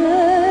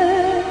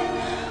wonder,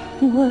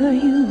 were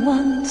you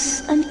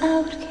once an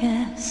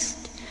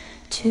outcast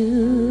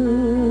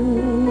too?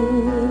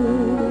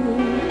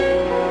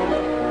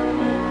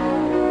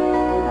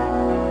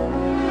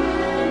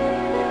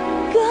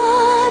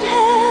 God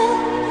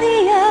help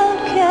the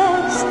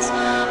outcasts,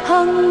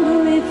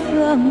 hungry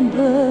from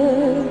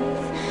birth.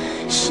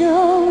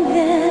 Show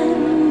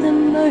them the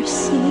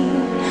mercy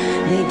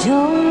they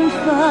don't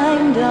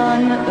find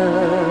on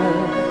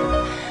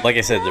earth. Like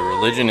I said, the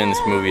religion in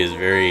this movie is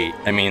very.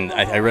 I mean,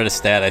 I read a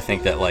stat. I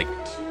think that like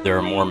there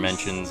are more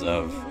mentions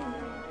of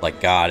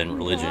like God and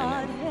religion,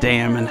 and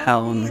damn and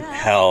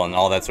hell and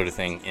all that sort of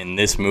thing in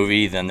this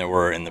movie than there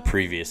were in the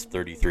previous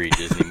 33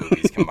 Disney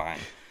movies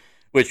combined.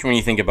 Which, when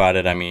you think about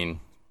it, I mean,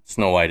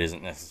 Snow White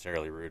isn't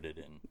necessarily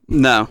rooted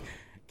in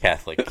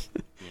Catholic,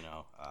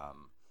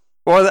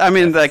 Well, I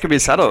mean, that could be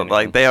settled.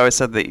 Like they always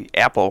said, the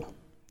apple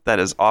that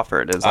is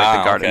offered is like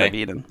the Garden of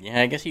Eden.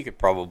 Yeah, I guess you could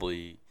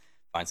probably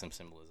find some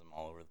symbolism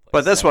all over the place.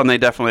 But this one, they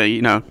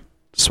definitely,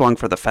 swung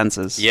for the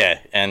fences. Yeah,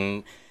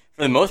 and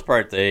for the most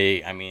part,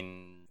 they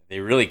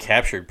really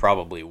captured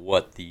probably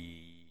what the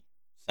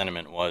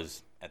sentiment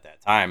was at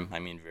that time. I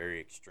mean,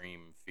 very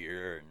extreme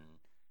fear and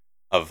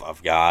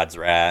of God's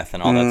wrath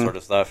and all that sort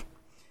of stuff.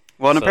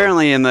 Well, and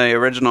apparently in the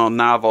original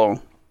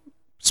novel,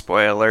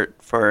 spoiler alert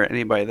for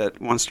anybody that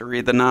wants to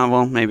read the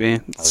novel, maybe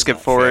skip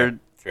forward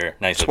fair.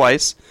 Nice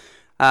twice.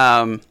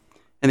 In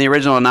the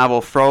original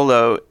novel,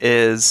 Frollo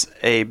is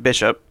a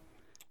bishop.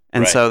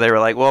 And so they were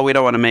like, well, we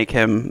don't want to make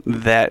him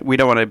that. We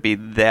don't want to be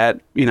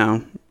that,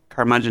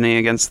 curmudgeon-y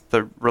against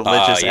the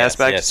religious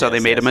aspect. So they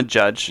made him a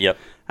judge. Yep.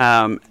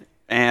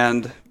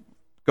 And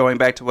going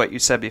back to what you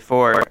said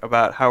before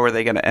about how are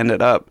they going to end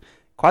it up,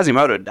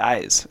 Quasimodo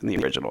dies in the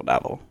original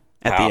novel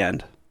at the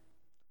end.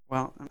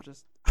 Well,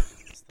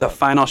 The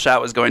final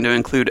shot was going to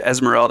include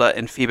Esmeralda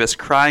and Phoebus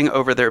crying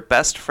over their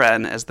best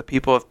friend as the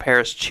people of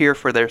Paris cheer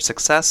for their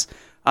success,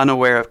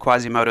 unaware of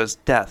Quasimodo's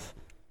death.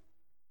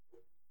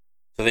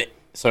 And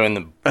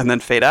then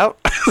fade out.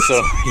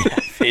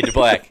 Fade to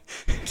black.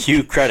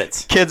 Cue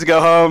credits. Kids go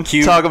home.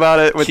 Talk about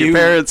it with your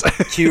parents.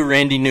 Cue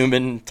Randy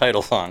Newman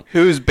title song.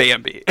 Who's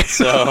Bambi?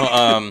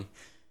 So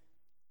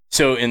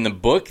in the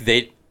book,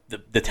 the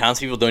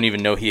townspeople don't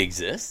even know he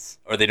exists,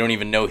 or they don't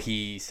even know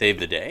he saved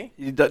the day.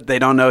 They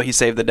don't know he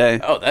saved the day.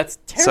 Oh, that's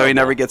terrible. So he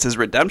never gets his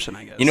redemption,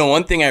 I guess.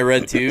 One thing I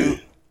read too,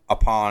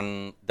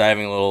 upon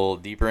diving a little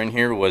deeper in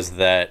here, was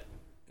that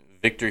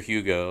Victor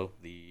Hugo,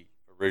 the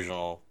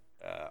original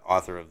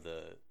author of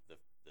the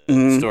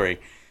story.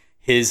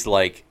 His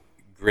like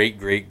great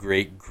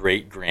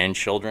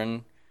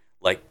grandchildren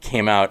like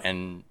came out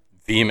and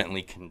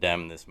vehemently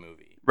condemned this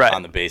movie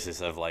on the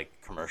basis of like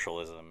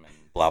commercialism and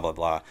blah blah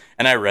blah.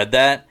 And I read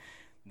that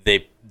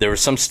there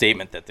was some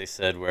statement that they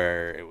said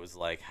where it was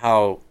like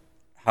how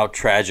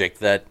tragic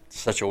that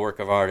such a work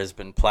of art has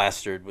been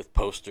plastered with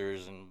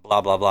posters and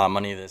blah blah blah,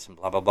 money this and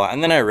blah blah blah.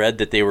 And then I read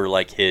that they were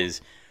like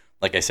his,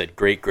 like I said,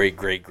 great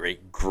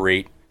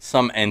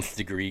some nth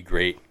degree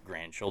great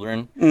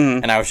grandchildren.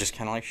 And I was just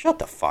kind of like, shut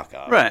the fuck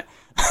up, right?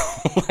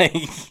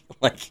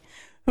 like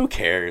who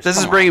cares? This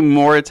is bringing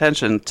more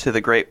attention to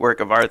the great work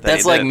of art.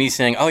 That's like me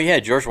saying, oh yeah,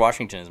 George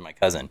Washington is my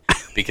cousin,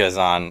 because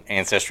on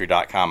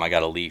Ancestry.com I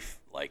got a leaf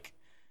like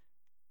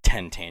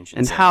 10 tangents.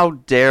 And how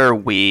dare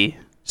we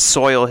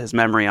soil his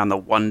memory on the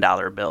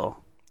 $1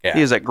 bill? Yeah.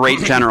 He was a great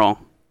general.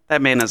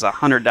 That man is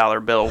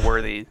 $100 bill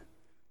worthy.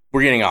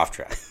 We're getting off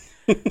track.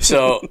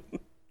 So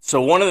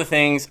one of the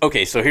things.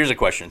 Okay, so here's a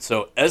question.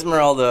 So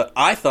Esmeralda,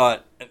 I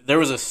thought there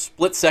was a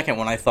split second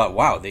when I thought,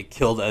 wow, they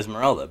killed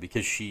Esmeralda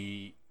because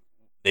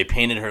they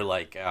painted her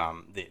like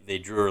they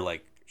drew her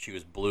like she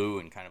was blue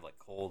and kind of like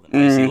cold and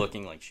icy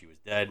looking, like she was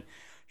dead.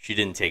 She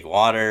didn't take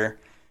water.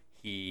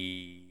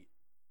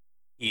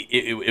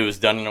 It was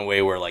done in a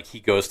way where like he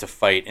goes to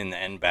fight in the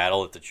end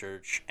battle at the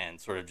church and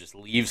sort of just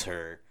leaves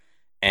her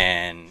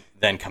and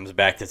then comes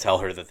back to tell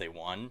her that they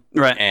won.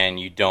 Right. And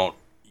you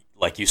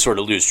sort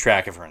of lose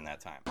track of her in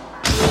that time.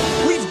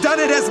 We've done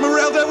it,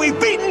 Esmeralda! We've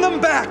beaten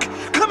them back!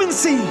 Come and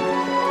see!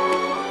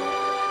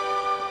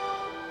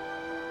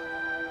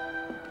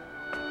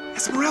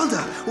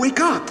 Esmeralda, wake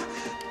up!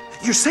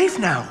 You're safe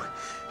now!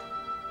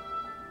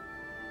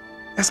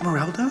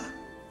 Esmeralda?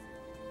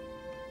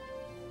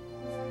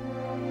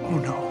 Oh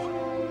no.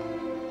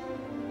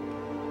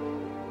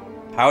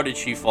 How did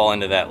she fall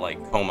into that like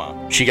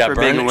coma? She got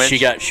burned.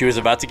 She was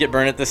about to get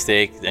burned at the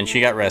stake. Then she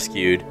got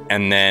rescued,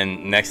 and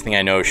then next thing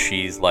I know,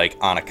 she's like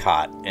on a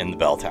cot in the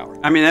bell tower.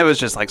 I mean, it was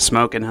just like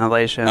smoke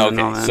inhalation. Okay, and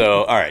all that.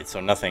 So all right,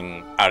 so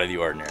nothing out of the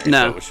ordinary.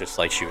 No, so it was just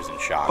like she was in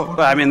shock.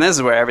 But I mean, this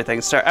is where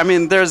everything starts. I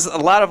mean, there's a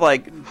lot of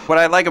like what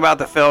I like about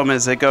the film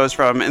is it goes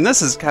from, and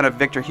this is kind of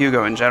Victor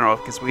Hugo in general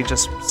because we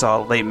just saw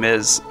Les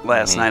Mis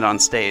last night on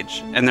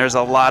stage, and there's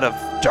a lot of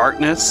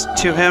darkness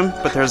to him,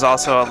 but there's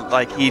also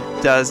like he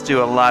does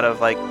do a lot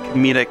of like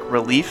comedic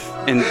relief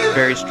in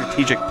very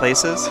strategic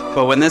places.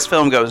 But when this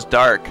film goes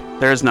dark,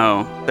 there's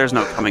no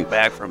coming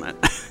back from it.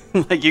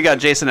 Like you got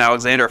Jason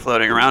Alexander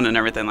floating around and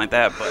everything like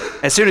that, but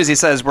as soon as he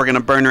says we're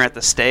gonna burn her at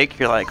the stake,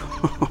 you're like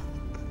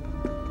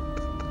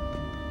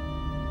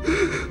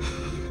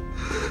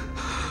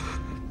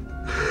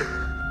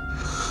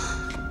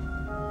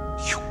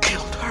You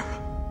killed her.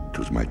 It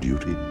was my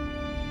duty.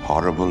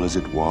 Horrible as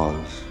it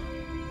was,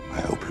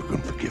 I hope you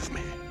can forgive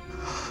me.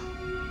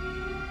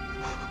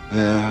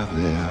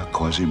 There,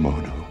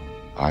 Quasimodo.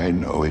 I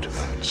know it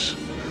hurts,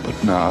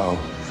 but now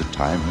the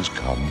time has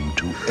come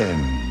to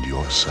end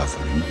your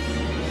suffering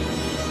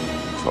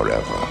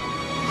forever.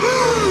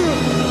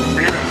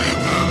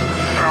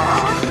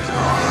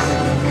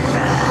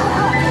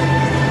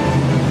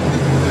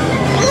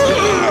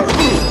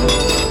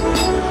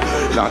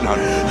 Now,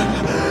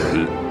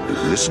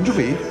 listen to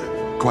me,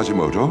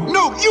 Quasimodo.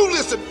 No, you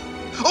listen!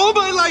 All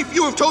my life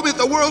you have told me that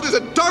the world is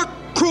a dark,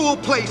 cruel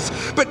place,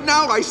 but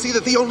now I see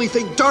that the only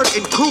thing dark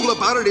and cruel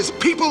about it is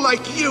people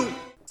like you.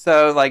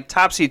 So, like,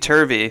 Topsy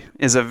Turvy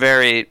is a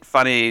very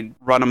funny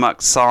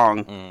run-amok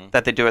song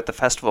that they do at the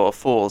Festival of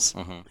Fools.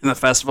 And the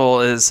festival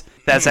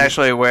that's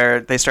actually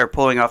where they start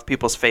pulling off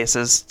people's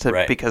faces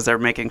because they're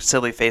making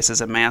silly faces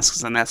and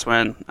masks, and that's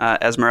when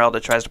Esmeralda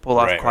tries to pull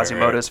off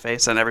Quasimodo's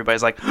face, and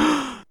everybody's like,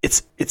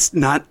 it's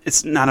not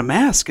a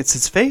mask, it's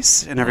his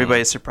face, and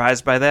everybody's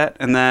surprised by that.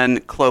 And then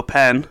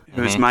Clopin,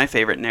 who's my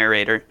favorite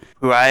narrator,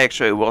 who I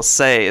actually will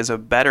say is a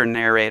better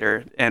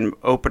narrator and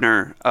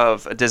opener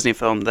of a Disney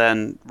film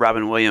than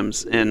Robin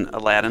Williams in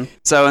Aladdin.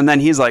 So, and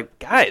then he's like,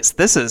 guys,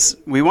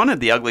 we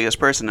wanted the ugliest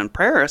person in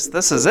Paris.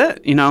 This is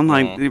it. You know, I'm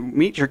like,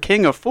 meet your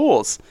king of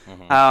fools.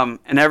 And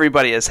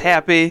everybody is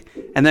happy.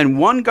 And then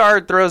one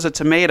guard throws a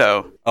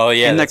tomato. Oh,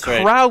 yeah, and that's right.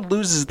 And the crowd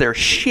loses their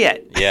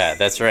shit. Yeah,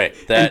 that's right.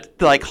 And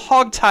like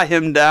hog tie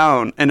him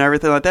down and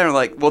everything like that. And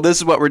like, well, this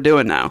is what we're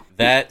doing now.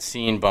 That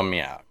scene bummed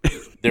me out.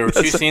 There were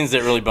two scenes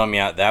that really bummed me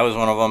out. That was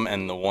one of them,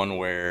 and the one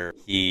where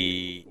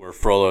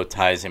Frollo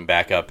ties him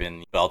back up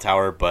in the bell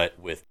tower, but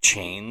with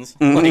chains,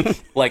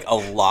 like a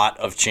lot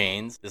of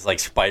chains. This like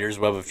spider's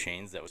web of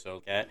chains that was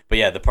so cat. But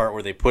yeah, the part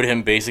where they put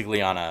him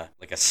basically on a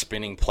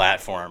spinning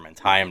platform and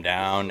tie him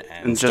down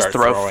and just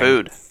start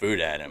throw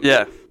food at him.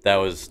 Yeah. That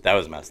was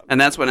messed up.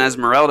 And that's when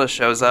Esmeralda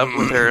shows up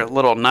with her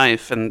little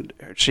knife, and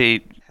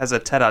she has a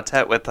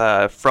tete-a-tete with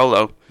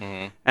Frollo.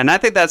 And I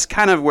think that's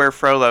kind of where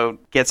Frollo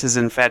gets his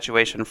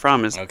infatuation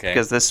from, is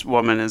because this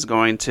woman is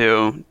going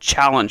to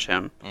challenge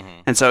him.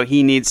 And so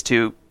he needs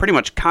to pretty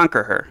much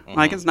conquer her.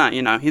 Like, it's not,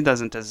 he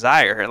doesn't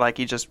desire her. Like,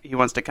 he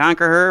wants to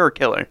conquer her or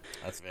kill her.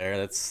 That's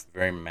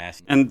very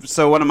massive. And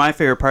so one of my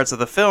favorite parts of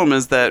the film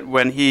is that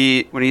when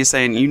he's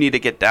saying, you need to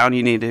get down,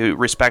 you need to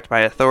respect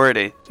my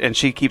authority. And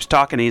she keeps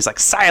talking, and he's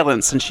like,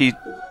 silence. And she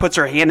puts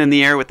her hand in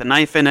the air with the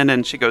knife in it,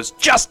 and she goes,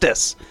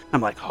 "Justice!"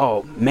 I'm like,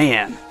 oh,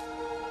 man.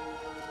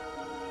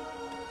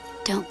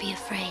 Don't be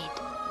afraid.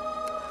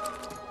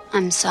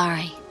 I'm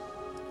sorry.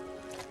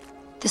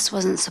 This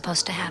wasn't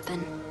supposed to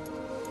happen.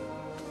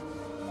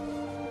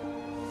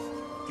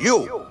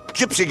 You,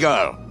 gypsy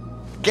girl,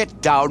 get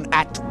down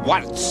at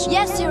once.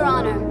 Yes, Your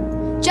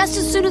Honor. Just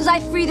as soon as I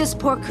free this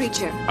poor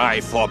creature.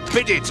 I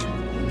forbid it.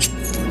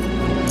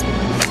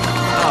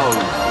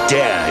 How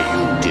dare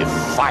you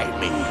defy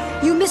me?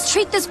 You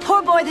mistreat this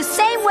poor boy the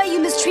same way you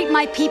mistreat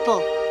my people.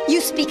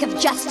 You speak of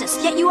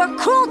justice, yet you are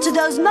cruel to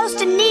those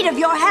most in need of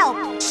your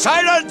help.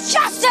 Silence!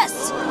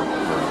 Justice!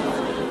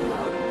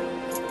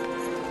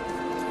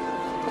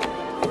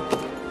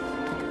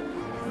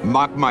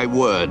 Mark my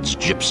words,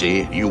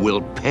 gypsy. You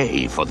will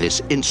pay for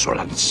this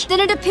insolence. Then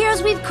it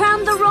appears we've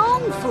crowned the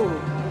wrong fool.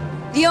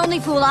 The only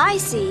fool I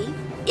see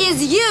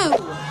is you.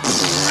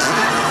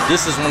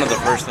 This is one of the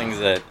first things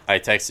that I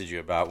texted you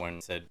about when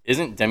it said,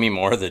 isn't Demi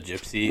Moore the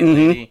gypsy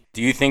lady?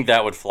 Do you think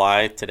that would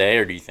fly today,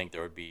 or do you think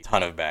there would be a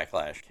ton of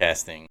backlash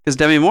casting? Is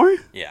Demi Moore?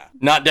 Yeah.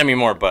 Not Demi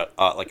Moore, but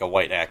like a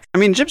white actress. I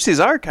mean,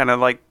 gypsies are kind of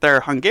like,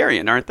 they're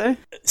Hungarian, aren't they?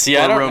 See,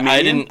 Or I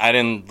Romanian?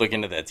 didn't look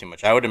into that too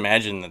much. I would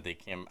imagine that they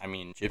came, I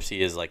mean, gypsy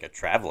is like a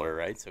traveler,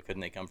 right? So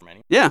couldn't they come from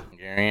any? Yeah.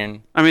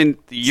 Hungarian? I mean,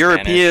 the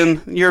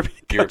European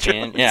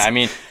European. Yeah, I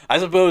mean, I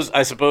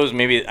suppose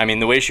maybe, I mean,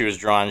 the way she was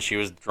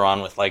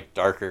drawn with like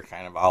darker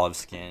kind of olive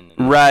skin.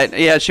 Right.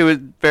 Yeah, she was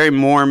very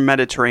more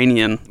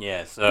Mediterranean.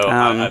 Yeah, so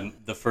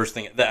the first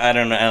thing, I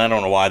don't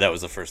know why that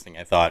was the first thing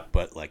I thought,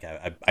 but like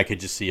I could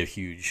just see a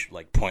huge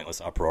like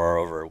pointless uproar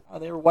over, oh,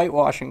 they were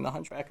whitewashing the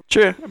Hunchback.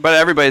 True, but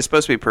everybody's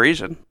supposed to be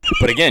Parisian.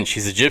 But again,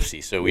 she's a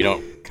gypsy, so we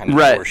don't kind of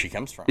Right. know where she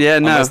comes from. Yeah,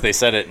 no. Unless they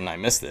said it and I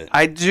missed it.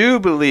 I do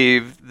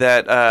believe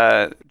that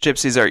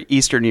gypsies are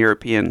Eastern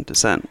European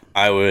descent.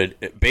 I would,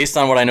 based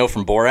on what I know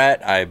from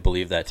Borat, I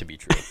believe that to be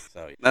true.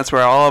 So That's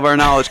where all of our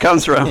knowledge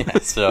comes from. yeah,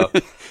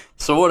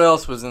 so what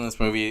else was in this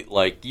movie?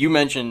 Like you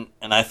mentioned,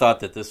 and I thought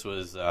that this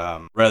was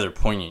rather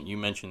poignant. You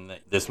mentioned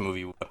that this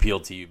movie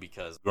appealed to you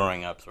because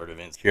growing up sort of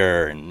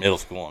insecure in middle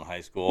school and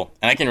high school,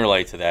 and I can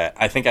relate to that.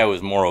 I think I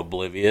was more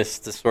oblivious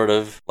to sort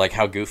of like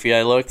how goofy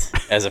I looked,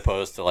 as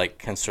opposed to like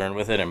concerned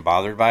with it and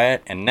bothered by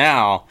it. And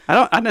now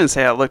I didn't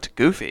say I looked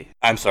goofy.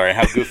 I'm sorry,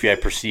 how goofy I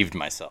perceived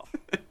myself.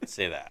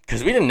 Say that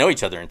because we didn't know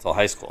each other until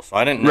high school, so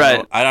I didn't know.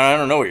 Right. I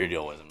don't know what your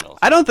deal was in middle school.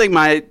 I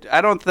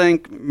don't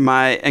think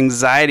my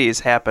anxieties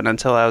happened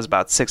until I was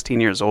about 16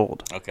 years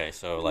old. Okay,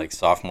 so like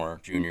sophomore,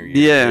 junior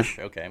year.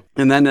 Yeah. Okay.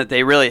 And then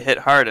they really hit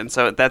hard, and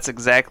so that's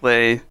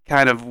exactly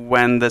kind of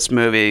when this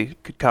movie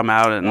could come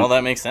out. And well,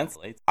 that makes sense.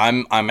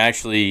 I'm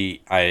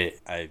actually I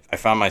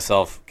found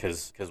myself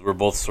because we're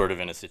both sort of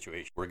in a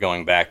situation. We're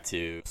going back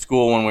to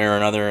school one way or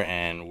another,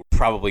 and we're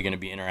probably going to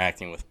be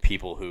interacting with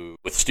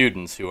with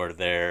students who are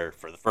there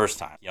for the first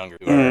time, younger,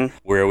 who are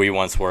where we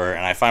once were.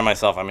 And I find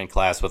myself, I'm in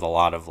class with a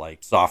lot of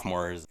like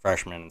sophomores,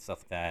 freshmen, and stuff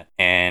like that.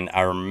 And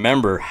I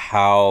remember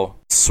how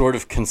sort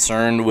of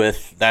concerned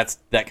with that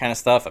kind of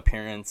stuff,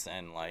 appearance,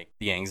 and like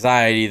the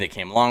anxiety that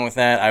came along with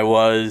that. I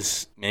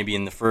was maybe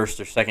in the first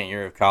or second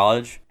year of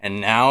college,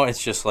 and now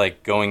it's just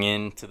like going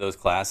into those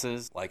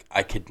classes, like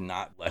I could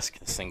not less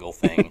a single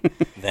thing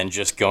than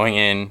just going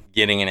in,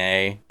 getting an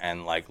A,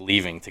 and like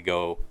leaving to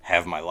go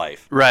have my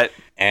life. Right.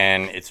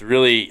 And it's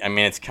really, I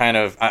mean, it's kind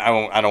of,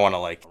 I don't want to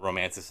like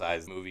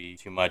romanticize the movie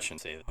too much and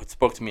say it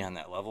spoke to me on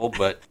that level,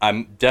 but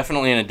I'm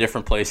definitely in a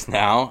different place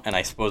now, and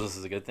I suppose this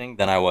is a good thing,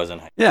 than I was in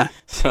high school. Yeah.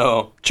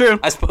 So true.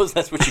 I suppose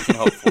that's what you can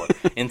hope for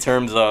in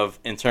terms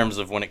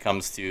of when it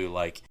comes to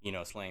like, you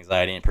know, social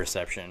anxiety and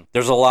perception.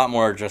 There's a lot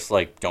more just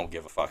like don't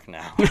give a fuck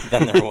now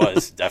than there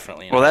was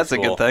definitely in well, high that's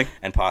school a good thing.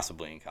 and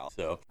possibly in college.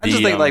 So I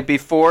just think like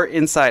before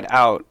Inside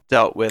Out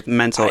dealt with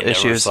mental I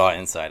issues. never saw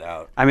Inside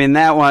Out. I mean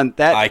that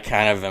I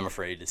kind of am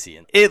afraid to see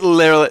it.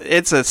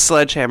 It's a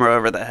sledgehammer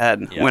over the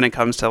head when it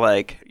comes to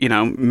like, you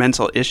know,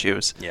 mental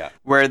issues. Yeah.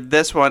 Where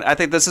this one, I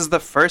think this is the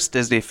first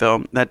Disney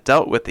film that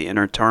dealt with the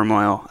inner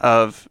turmoil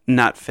of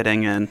not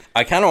fitting in.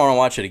 I kind of want to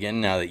watch it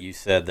again now that you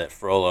said that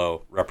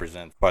Frollo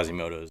represents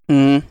Quasimodo's.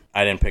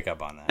 I didn't pick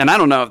up on that. And I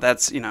don't know if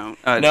that's, you know...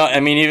 no, I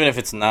mean, even if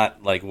it's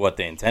not like what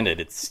they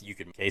intended, you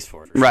could case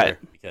for it, right? Sure.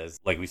 Because,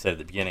 like we said at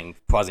the beginning,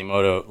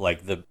 Quasimodo,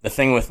 like the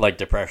thing with like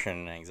depression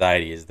and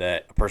anxiety is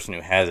that a person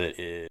who has it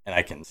is, and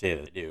I can say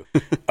that they do,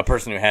 a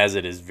person who has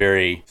it is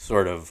very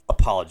sort of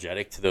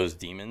apologetic to those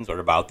demons or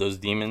about those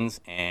demons,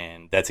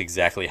 and that's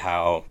exactly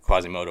how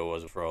Quasimodo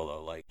was with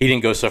Frollo. Like he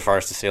didn't go so far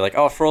as to say like,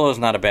 oh, Frollo's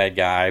not a bad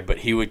guy, but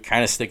he would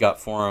kind of stick up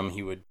for him.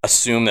 He would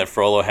assume that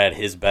Frollo had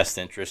his best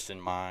interest in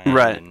mind,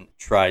 right? And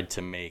tried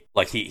to make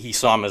like he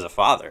saw him as a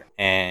father,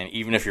 and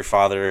even if your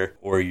father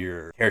or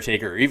your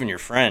caretaker or even your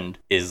friend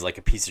is like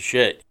a piece of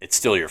shit, it's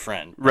still your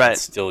friend, right?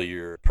 It's still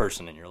your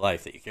person in your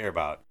life that you care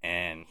about,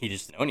 and he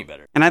just didn't know any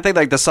better. And I think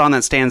like the song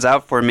that stands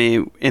out for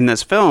me in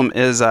this film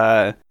is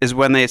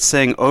when they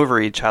sing over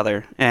each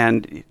other,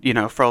 and you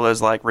know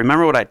Frollo's like,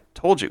 remember what I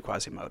told you,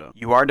 Quasimodo,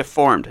 you are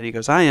deformed, and he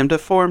goes, I am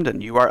deformed,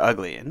 and you are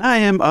ugly, and I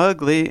am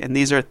ugly, and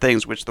these are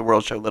things which the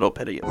world show little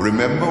pity of.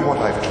 Remember what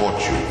I've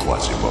taught you,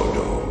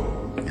 Quasimodo.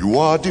 You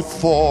are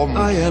deformed.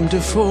 I am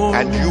deformed.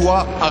 And you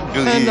are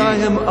ugly. And I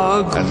am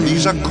ugly. And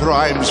these are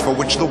crimes for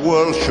which the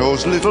world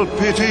shows little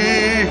pity.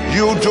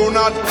 You do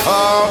not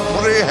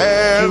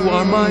comprehend. You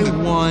are my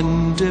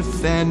one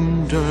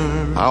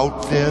defender.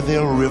 Out there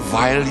they'll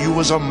revile you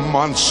as a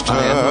monster.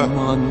 I am a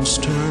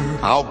monster.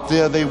 Out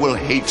there they will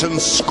hate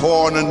and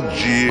scorn and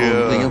jeer.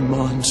 Only a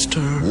monster.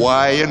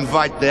 Why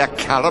invite their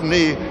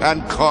calumny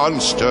and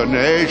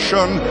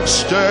consternation?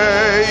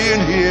 Stay in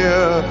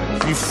here.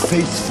 Be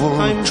faithful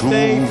to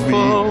me.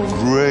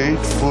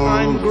 Grateful.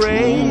 I'm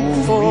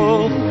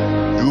grateful. To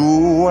me.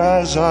 Do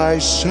as I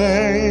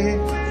say.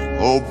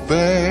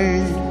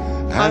 Obey.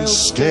 And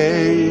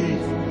stay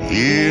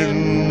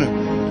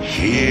in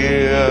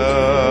here.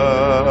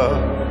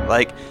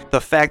 Like,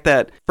 the fact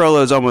that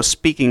Frollo's almost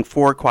speaking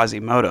for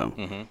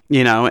Quasimodo,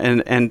 you know,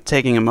 and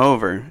taking him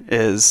over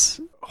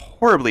is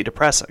horribly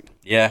depressing.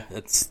 Yeah,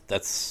 that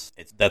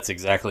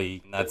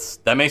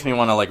makes me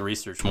want to like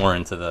research more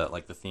into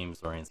the theme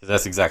story, because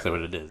that's exactly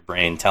what it is.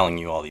 Brain telling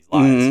you all these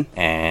lies,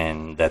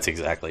 and that's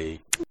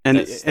exactly. And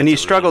he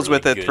struggles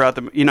with it throughout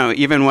the, you know,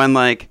 even when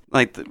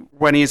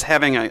when he's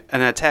having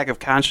an attack of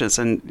conscience,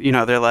 and you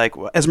know they're like,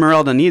 well,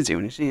 Esmeralda needs you,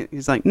 and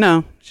he's like,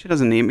 no, she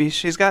doesn't need me.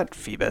 She's got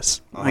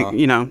Phoebus. Like,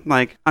 you know,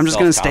 like I'm just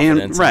gonna stay in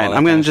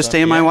I'm gonna just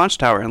stay in my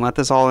watchtower and let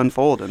this all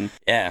unfold. And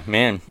yeah,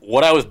 man,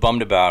 what I was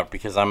bummed about,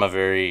 because I'm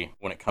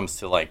when it comes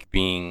to like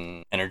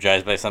being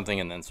energized by something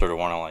and then sort of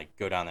want to like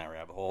go down that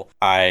rabbit hole,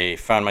 I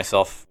found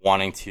myself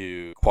wanting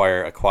to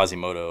acquire a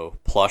Quasimodo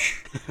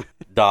plush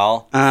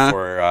doll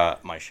for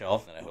my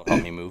shelf that will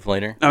help me move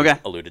later. Okay.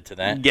 Alluded to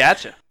that.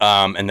 Gotcha.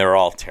 And they're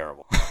all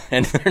terrible.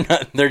 And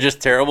they're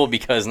just terrible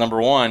because, number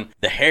one,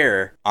 the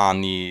hair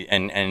on the,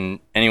 and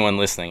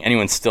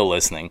anyone still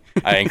listening,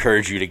 I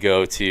encourage you to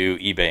go to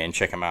eBay and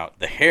check them out.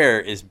 The hair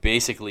is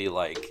basically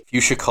like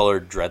fuchsia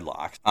colored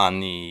dreadlocks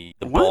on the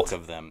bulk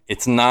of them.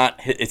 It's not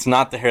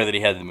the hair that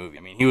he had in the movie.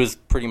 I mean, he was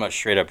pretty much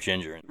straight up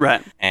ginger.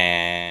 Right.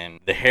 And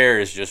the hair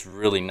is just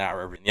really not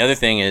rubber. The other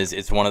thing is,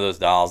 it's one of those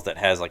dolls that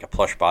has like a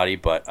plush body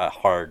but a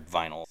hard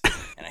vinyl.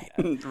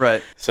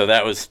 Right. So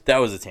that was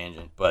a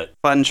tangent, but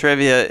fun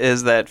trivia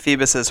is that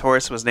Phoebus's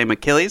horse was named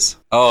Achilles.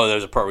 Oh,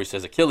 there's a part where he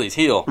says Achilles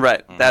heel.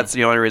 Right. That's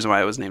the only reason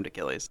why it was named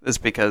Achilles. Is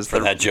because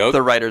that joke?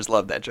 The writers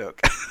loved that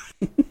joke.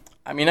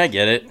 I mean, I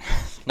get it.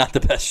 Not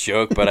the best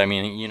joke, but I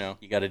mean, you know,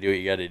 you got to do what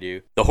you got to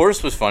do. The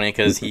horse was funny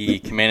because he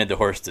commanded the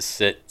horse to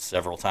sit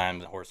several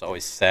times. The horse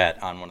always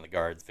sat on one of the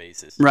guards'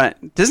 faces. Right.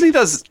 Disney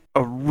does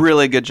a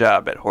really good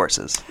job at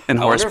horses and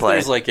horseplay.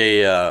 There's like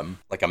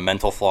a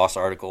mental floss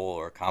article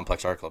or a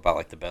complex article about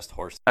like the best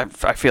horse. I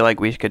feel like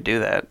we could do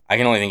that. I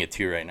can only think of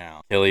two right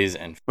now: Achilles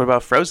and. What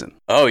about Frozen?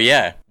 Oh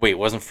yeah. Wait,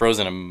 wasn't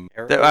Frozen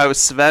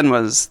Sven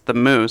was the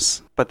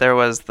moose, but there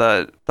was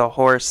the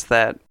horse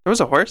that. There was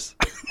a horse?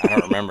 I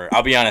don't remember.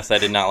 I'll be honest, I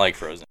did not like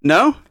Frozen.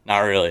 No? Not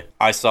really.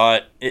 I saw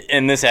it,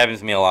 and this happens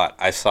to me a lot.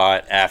 I saw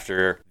it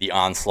after the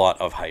onslaught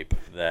of hype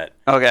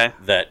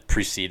that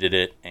preceded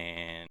it,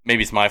 and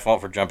maybe it's my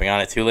fault for jumping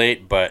on it too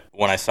late, but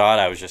when I saw it,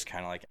 I was just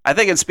kind of like... I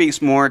think it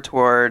speaks more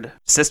toward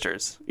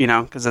sisters, you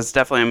know, because it's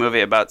definitely a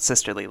movie about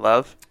sisterly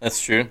love. That's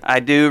true.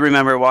 I do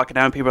remember walking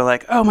out and people are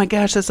like, oh my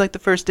gosh, that's like the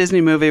first Disney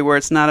movie where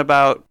it's not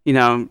about, you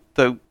know,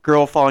 the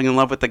girl falling in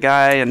love with the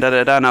guy and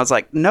da-da-da. And I was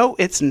like, no,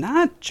 it's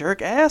not,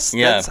 jerk ass.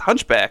 Yeah. That's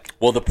Hunchback.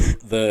 Well,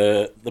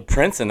 the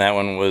prince in that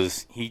one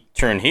he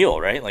turned heel,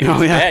 right? Like, he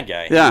was a bad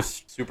guy. Yeah. He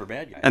was super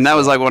bad guy. And that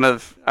was like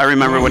I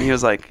remember when he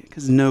was like,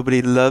 because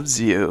nobody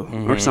loves you,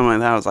 or something like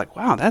that. I was like,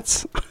 wow,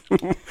 that's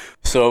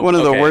one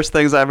of the worst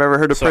things I've ever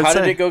heard a prince say. So how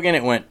did it go again?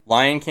 It went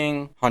Lion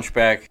King,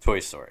 Hunchback,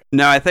 Toy Story.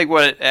 No, I think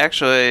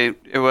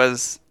it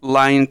was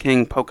Lion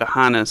King,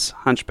 Pocahontas,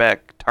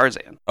 Hunchback,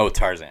 Tarzan. Oh,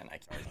 Tarzan.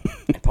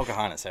 And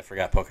Pocahontas. I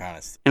forgot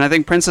Pocahontas. And I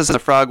think Princess and the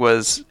Frog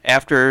was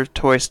after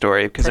Toy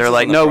Story, because they were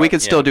like, no, we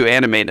could still do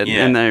animated.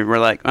 Yeah. And they were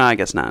like, oh, I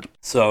guess not.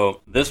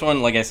 So this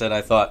one, like I said,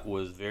 I thought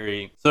was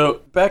very...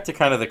 So back to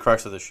kind of the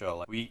crux of the show.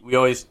 Like we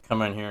always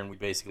come in here and we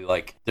basically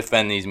like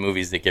defend these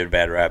movies that get a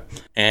bad rap.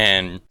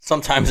 And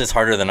sometimes it's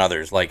harder than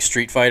others. Like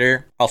Street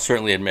Fighter, I'll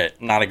certainly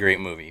admit, not a great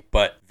movie,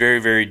 but very,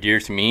 very dear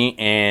to me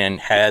and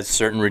has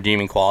certain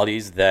redeeming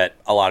qualities that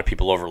a lot of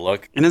people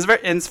overlook. And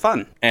it's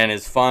fun. And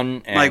it's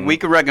fun. And like, we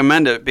could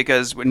recommend it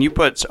because when you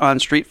put on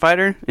Street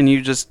Fighter and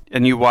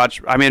you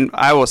watch, I mean,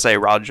 I will say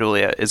Raul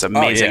Julia is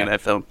amazing in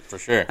that film. For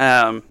sure.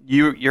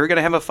 You're going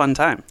to have a fun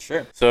time.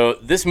 Sure. So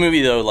this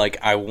movie, though, like,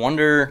 I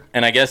wonder,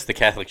 and I guess the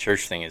Catholic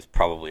Church thing is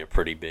probably a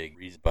pretty big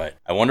reason, but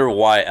I wonder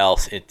why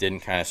else it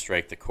didn't kind of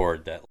strike the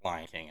chord that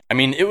Lion King. I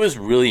mean, it was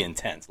really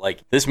intense.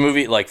 Like, this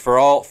movie, like, for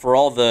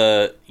all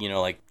the, you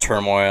know, like,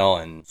 turmoil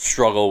and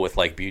struggle with,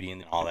 like, beauty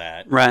and all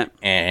that. Right.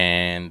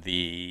 And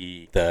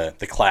the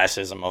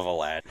classism of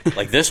Aladdin.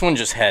 Like, this one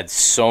just had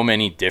so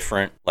many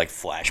different, like,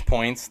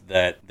 flashpoints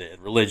that the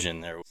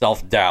religion, there was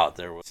self-doubt,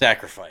 there was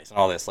sacrifice and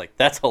all this. Like,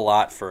 that's a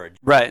lot for a...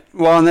 Right.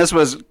 Well, and this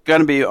was going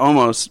to be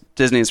almost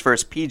Disney's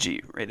first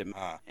PG rated movie.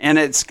 And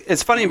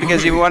it's funny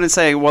because you want to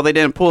say, well, they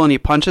didn't pull any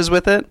punches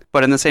with it,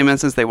 but in the same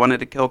instance, they wanted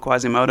to kill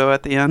Quasimodo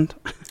at the end.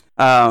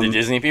 The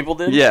Disney people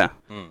did? Yeah.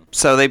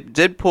 So they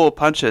did pull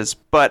punches,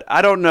 but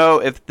I don't know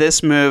if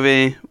this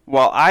movie,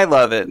 while I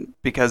love it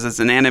because it's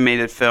an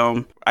animated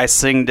film, I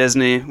sing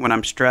Disney when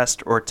I'm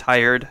stressed or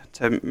tired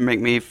to make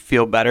me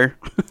feel better.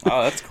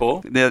 Oh, that's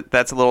cool.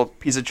 That's a little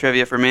piece of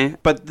trivia for me.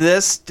 But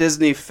this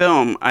Disney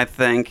film, I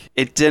think,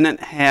 it didn't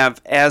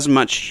have as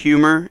much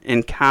humor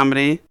and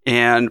comedy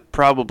and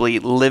probably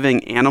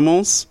living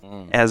animals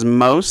as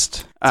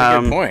most. That's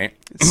a good point.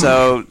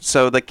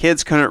 So the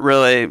kids couldn't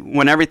really,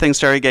 when everything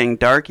started getting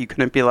dark, you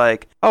couldn't be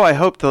like, oh, I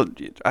hope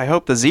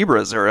the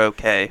zebras are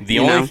okay. The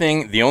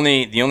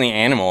only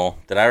animal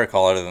that I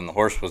recall other than the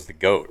horse was the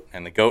goat,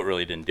 and the goat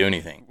really didn't do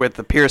anything. With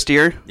the pierced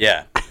ear?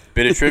 Yeah.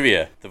 Bit of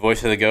trivia: the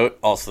voice of the goat,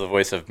 also the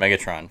voice of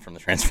Megatron from the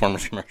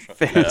Transformers commercial,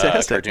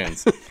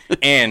 cartoons,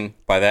 and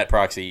by that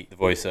proxy, the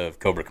voice of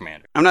Cobra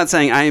Commander. I'm not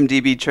saying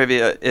IMDb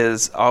trivia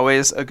is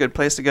always a good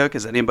place to go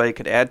because anybody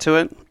could add to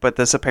it, but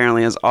this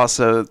apparently is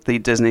also the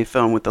Disney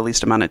film with the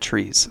least amount of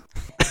trees.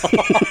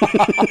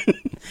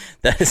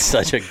 That is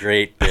such a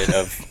great bit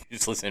of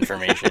useless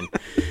information.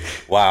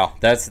 Wow,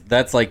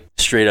 that's like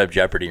straight up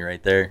Jeopardy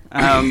right there.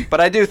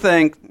 But I do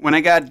think when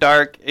it got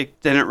dark,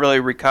 it didn't really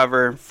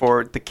recover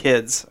for the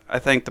kids. I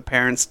think the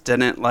parents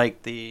didn't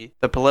like the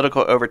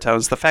political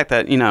overtones. The fact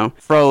that,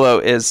 Frollo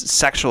is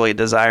sexually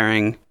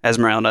desiring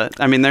Esmeralda.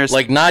 I mean, there's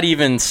like not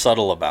even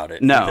subtle about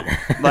it. No,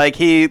 like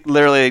he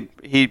literally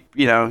he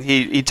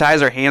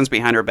ties her hands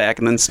behind her back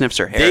and then sniffs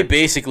her hair. They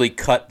basically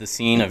cut the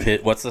scene of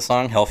what's the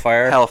song?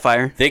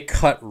 Hellfire. They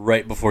cut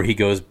right before he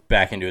goes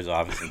back into his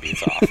office and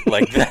beats off.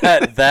 Like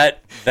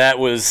that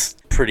was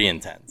pretty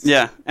intense.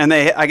 Yeah, and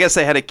I guess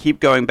they had to keep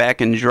going back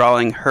and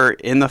drawing her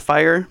in the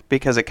fire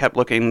because it kept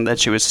looking that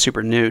she was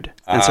super nude.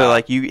 And so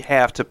you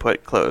have to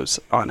put clothes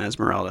on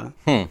Esmeralda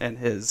and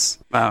his.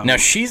 Now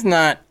she's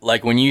not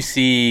like when you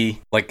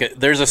see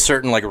there's a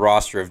certain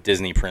roster of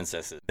Disney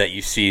princesses that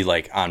you see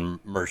on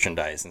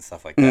merchandise and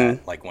stuff like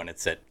that. Like when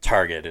it's at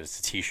Target, it's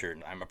a T-shirt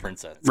and I'm a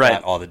princess. It's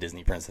not all the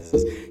Disney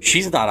princesses.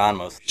 She's not on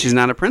most. She's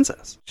not a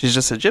princess. She's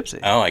just a gypsy.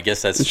 Oh, I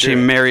guess that's true. She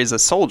marries a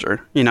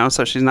soldier,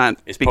 so she's not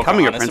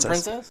becoming a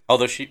princess.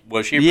 Although was she a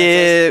princess?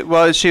 Yeah,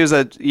 well, she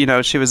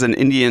was an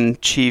Indian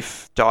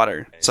chief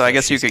daughter. Okay, so I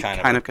guess you could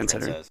kind of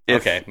consider it.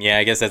 Okay, yeah,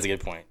 I guess that's a good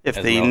point.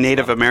 If the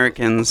Native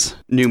Americans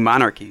knew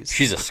monarchies.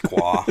 She's a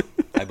squaw,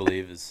 I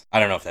believe I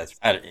don't know if that's...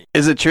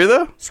 Is it true,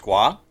 though?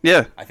 Squaw?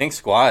 Yeah. I think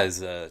squaw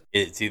is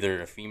it's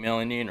either a female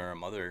Indian or a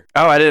mother...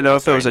 Oh, I didn't know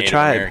if it was a Native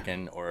tribe.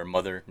 American or a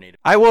mother Native...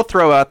 I will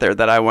throw out there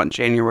that I want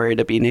January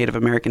to be Native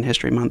American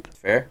History Month.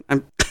 Fair.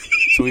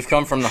 So we've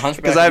come from the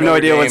Hunchback because I have no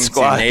idea what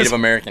squaw is. Native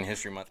American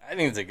History Month. I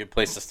think it's a good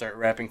place to start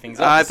wrapping things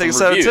up. I think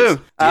so reviews.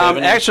 too.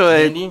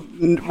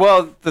 Actually,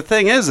 well, the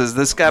thing is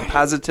this got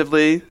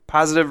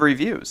positive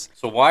reviews.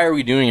 So why are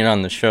we doing it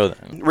on the show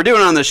then? We're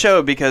doing it on the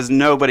show because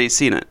nobody's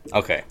seen it.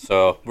 Okay,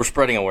 so we're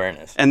spreading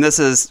awareness. And this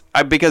is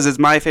because it's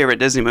my favorite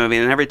Disney movie,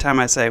 and every time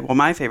I say, "Well,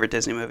 my favorite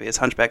Disney movie is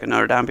Hunchback of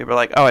Notre Dame," people are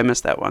like, "Oh, I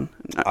missed that one."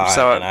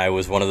 And I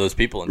was one of those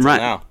people until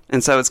now.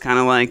 And so it's kind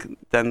of like,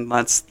 then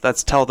let's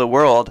tell the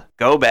world,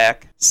 go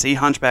back, see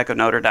Hunchback of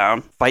Notre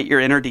Dame, fight your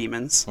inner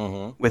demons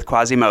with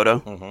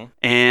Quasimodo,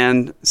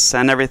 and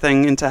send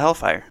everything into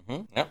hellfire.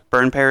 Yep.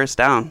 Burn Paris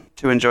down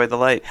to enjoy the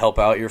light. Help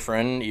out your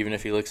friend, even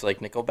if he looks like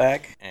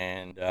Nickelback.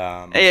 And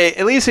hey,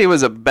 at least he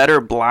was a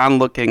better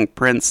blonde-looking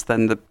prince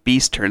than the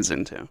Beast turns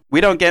into.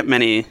 We don't get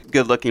many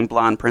good-looking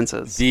blonde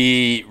princes.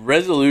 The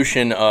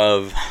resolution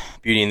of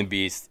Beauty and the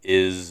Beast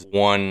is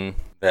one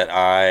that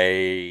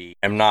I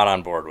am not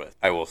on board with,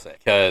 I will say.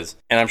 And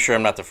I'm sure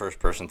I'm not the first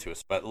person to,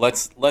 but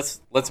let's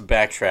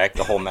backtrack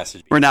the whole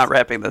message. We're not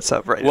wrapping this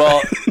up right now.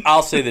 Well,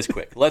 I'll say this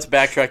quick. Let's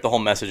backtrack the whole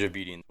message of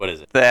Beauty. What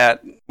is it?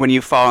 That when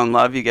you fall in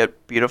love, you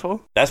get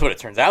beautiful? That's what it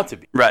turns out to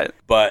be. Right.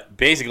 But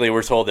basically,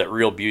 we're told that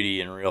real beauty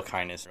and real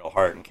kindness, real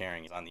heart and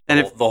caring is on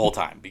the whole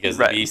time. Because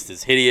the Beast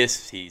is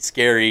hideous, he's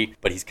scary,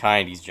 but he's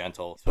kind, he's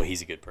gentle, so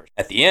he's a good person.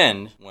 At the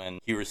end, when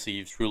he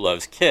receives true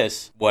love's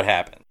kiss, what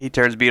happens? He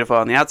turns beautiful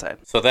on the outside.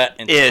 So that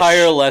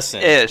entire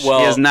lesson...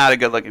 Well, he is not a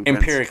good-looking prince.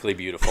 Empirically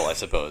beautiful, I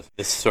suppose.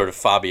 This sort of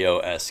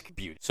Fabio-esque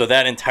beauty. So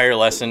that entire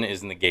lesson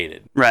is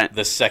negated. Right.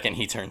 The second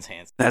he turns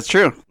handsome. That's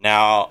true.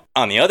 Now,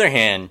 on the other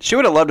hand... She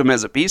would have loved him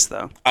as a beast,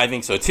 though. I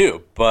think so,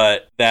 too.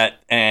 But that...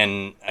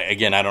 And,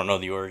 again, I don't know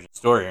the origin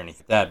story or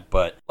anything like that,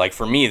 but,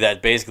 for me,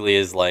 that basically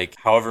is,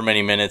 however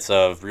many minutes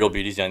of real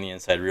beauty's on the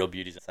inside, real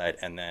beauty's inside,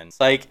 and then,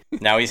 psych,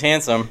 now he's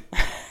handsome.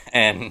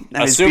 And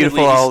now he's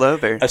beautiful all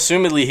over.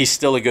 Assumedly, he's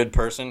still a good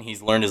person.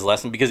 He's learned his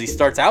lesson because he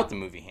starts out the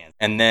movie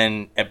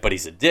handsome. But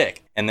he's a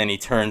dick. And then he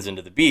turns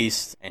into the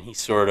Beast, and he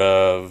sort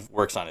of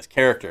works on his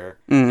character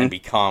and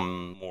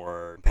become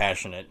more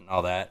compassionate and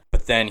all that.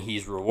 But then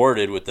he's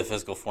rewarded with the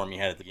physical form he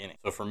had at the beginning.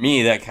 So for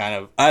me, that kind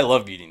of... I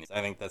love Beauty and the Beast.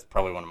 I think that's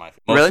probably one of my...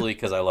 Mostly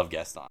because I love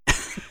Gaston.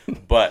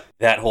 But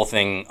that whole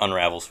thing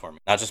unravels for me.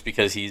 Not just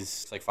because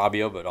he's like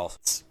Fabio, but also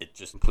it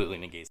just completely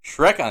negates.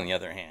 Shrek, on the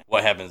other hand,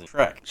 what happens in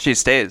Shrek? She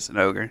stays an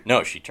ogre.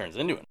 No, she turns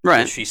into it.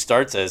 Right. She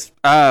starts as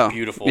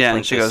beautiful yeah, Princess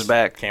and she goes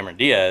back. Cameron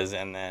Diaz,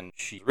 and then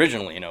she's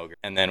originally an ogre.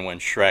 And then when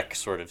Shrek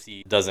sort of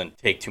doesn't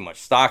take too much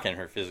stock in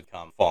her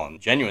physical fallen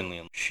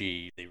genuinely,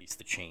 they release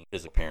the change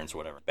his appearance or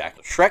whatever back.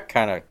 Shrek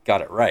kind of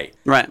got it right.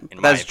 Right.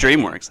 That's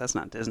DreamWorks. That's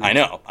not Disney. I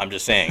know. I'm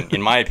just saying.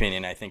 In my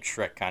opinion, I think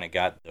Shrek kind of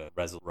got the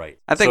result right.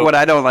 I think what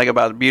I don't like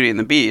about Beauty and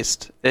the Beast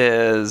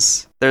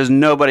is there's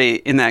nobody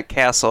in that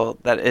castle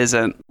that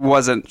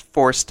wasn't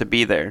forced to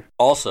be there.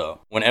 Also,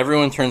 when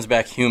everyone turns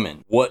back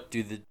human, what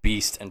do the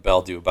Beast and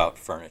Belle do about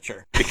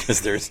furniture?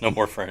 Because there's no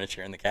more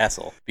furniture in the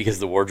castle. Because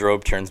the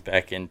wardrobe turns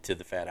back into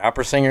the fat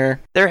opera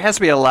singer. There has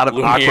to be a lot of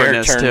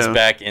awkwardness turns too.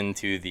 back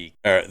into the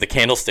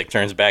candlestick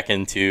turns back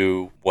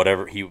into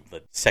whatever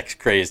the sex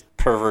crazed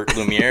pervert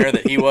Lumiere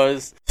that he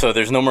was. So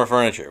there's no more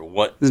furniture.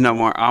 There's no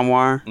more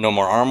armoire. No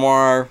more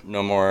armoire.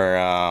 No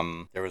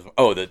more. There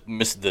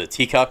was the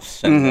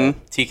teacups and the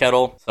tea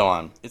kettle, so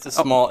on. It's a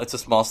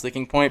small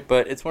sticking point,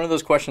 but it's one of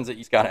those questions that you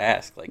just got to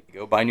ask. Like,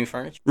 go buy new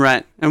furniture.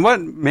 Right. And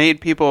what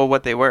made people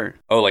what they were?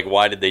 Oh, like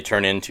why did they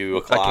turn into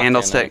a clock? A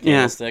candlestick. And a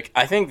candlestick?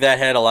 Yeah. I think that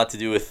had a lot to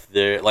do with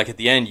at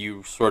the end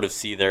you sort of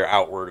see their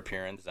outward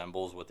appearance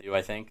resembles what they do.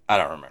 I think I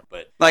don't remember,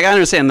 but like I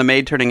understand the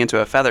maid turning into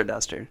a feather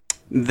duster.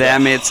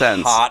 That made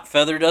sense. Hot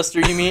feather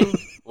duster, you mean?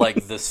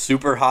 Like the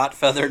super hot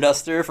feather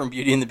duster from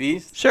Beauty and the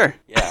Beast? Sure.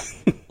 Yeah.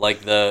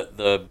 Like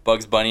the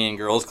Bugs Bunny and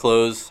Girls'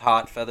 Clothes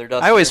hot feather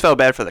duster. I always felt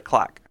bad for the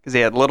clock because he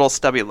had little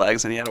stubby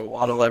legs and he had a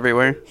waddle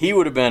everywhere. He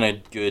would have been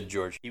a good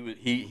George. He was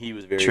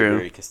very, True.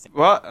 very Costanza.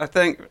 Well,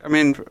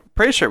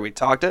 pretty sure we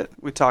talked it.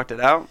 We talked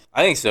it out.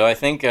 I think so. I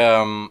think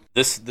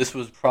this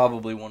was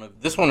probably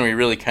this one we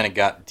really kind of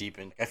got deep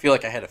in. I feel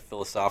like I had a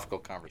philosophical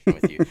conversation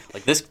with you.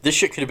 Like this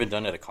shit could have been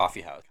done at a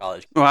coffee house,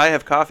 college. Well, I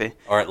have coffee.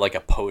 Or at like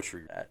a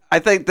poetry read. I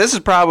think this is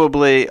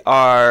probably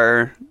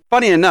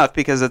funny enough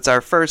because it's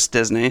our first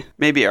Disney,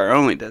 maybe our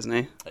only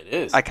Disney. It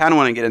is. I kind of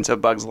want to get into A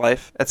Bug's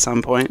Life at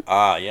some point.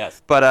 Ah,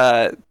 yes.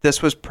 But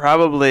this was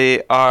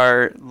probably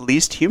our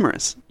least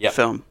humorous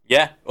film.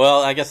 Yeah,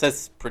 well, I guess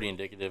that's pretty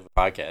indicative of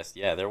the podcast.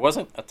 Yeah, there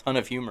wasn't a ton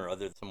of humor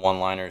other than some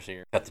one-liners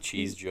here. Got the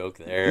cheese joke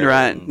there.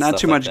 Right, not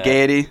too much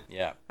gaiety.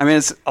 Yeah. I mean,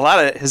 it's a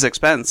lot of his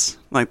expense,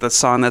 like the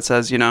song that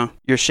says,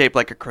 you're shaped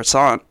like a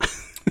croissant.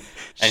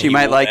 She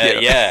might like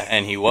it. Yeah,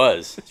 and he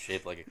was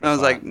shaped like a croissant. I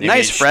was like,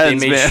 nice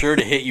friends, They made man. sure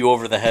to hit you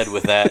over the head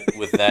with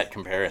that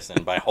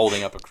comparison by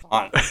holding up a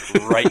croissant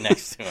right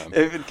next to him.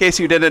 In case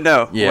you didn't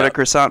know what a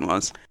croissant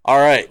was. All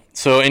right.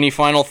 So, any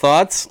final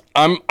thoughts?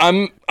 I'm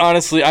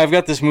honestly, I've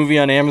got this movie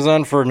on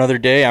Amazon for another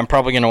day. I'm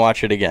probably gonna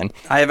watch it again.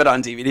 I have it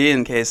on DVD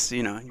in case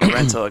your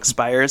rental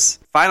expires.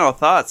 Final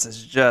thoughts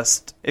is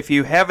just if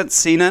you haven't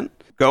seen it,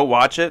 go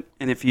watch it.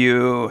 And if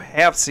you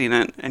have seen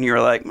it and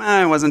you're like,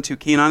 I wasn't too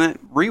keen on it,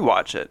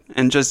 rewatch it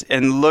and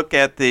look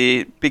at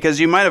because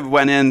you might have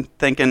went in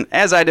thinking,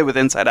 as I did with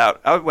Inside Out.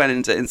 I went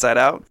into Inside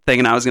Out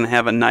thinking I was going to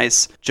have a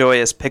nice,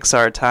 joyous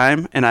Pixar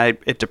time, and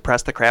it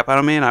depressed the crap out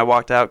of me, and I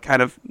walked out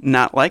kind of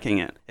not liking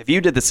it. If you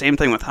did the same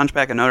thing with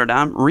Hunchback of Notre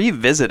Dame,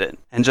 revisit it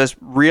and just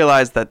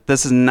realize that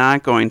this is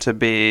not going to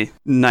be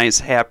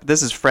nice, happy.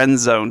 This is friend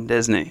zone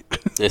Disney.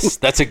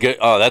 That's a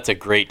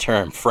great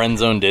term, friend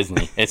zone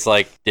Disney. It's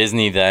like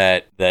Disney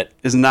that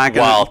is not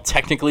gonna, while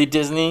technically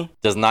Disney,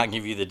 does not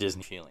give you the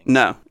Disney feeling.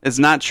 No, it's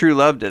not true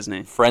love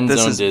Disney. Friend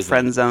zone Disney.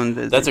 Friend zone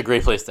Disney. That's a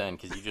great place to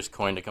end because you just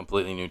coined a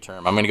completely new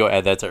term. I'm going to go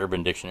add that to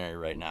Urban Dictionary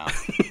right now.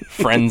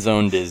 Friend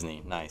zone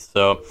Disney. Nice.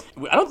 So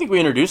I don't think we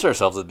introduced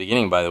ourselves at the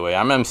beginning, by the way.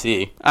 I'm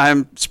MC.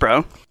 I'm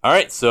Spro. All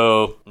right,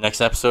 so next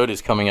episode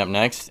is coming up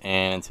next,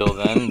 and until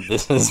then,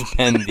 this has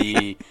been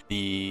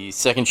the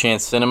Second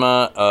Chance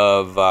Cinema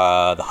of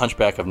the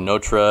Hunchback of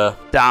Notre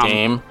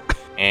Dame.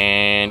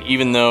 And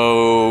even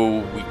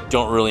though we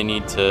don't really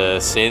need to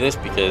say this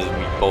because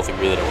we both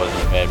agree that it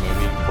wasn't a bad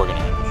movie, we're going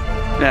to end the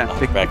show. Yeah. The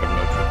Hunchback of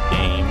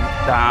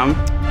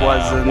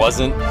Notre Dame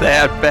wasn't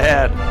that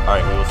bad. All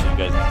right, we will see you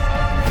guys next time.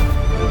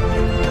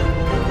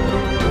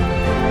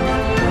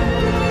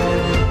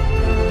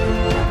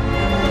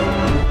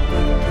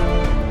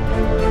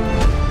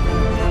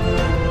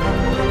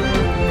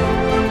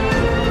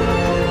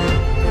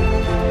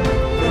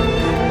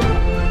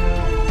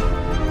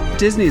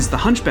 Disney's The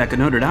Hunchback of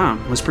Notre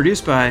Dame was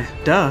produced by,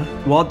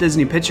 Walt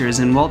Disney Pictures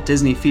and Walt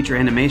Disney Feature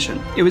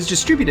Animation. It was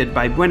distributed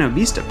by Buena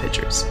Vista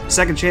Pictures.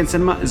 Second Chance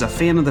Cinema is a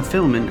fan of the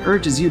film and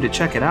urges you to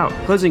check it out.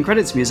 Closing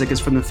credits music is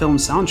from the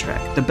film's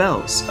soundtrack, The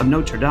Bells of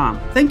Notre Dame.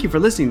 Thank you for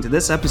listening to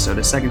this episode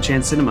of Second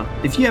Chance Cinema.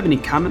 If you have any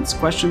comments,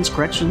 questions,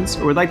 corrections,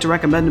 or would like to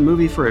recommend a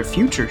movie for a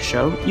future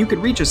show, you could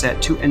reach us at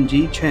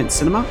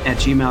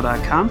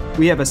 2ngchancecinema@gmail.com.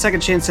 We have a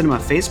Second Chance Cinema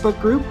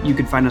Facebook group. You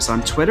can find us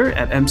on Twitter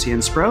at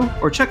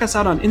MCNSpro, or check us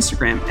out on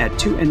Instagram at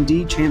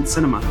 2ND Chance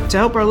Cinema. To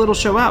help our little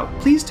show out,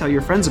 please tell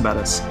your friends about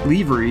us.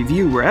 Leave a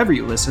review wherever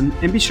you listen,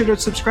 and be sure to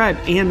subscribe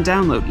and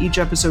download each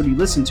episode you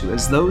listen to,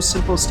 as those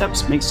simple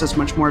steps makes us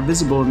much more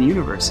visible in the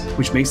universe,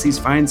 which makes these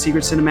fine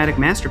secret cinematic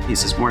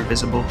masterpieces more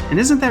visible. And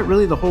isn't that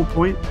really the whole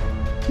point?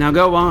 Now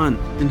go on,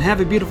 and have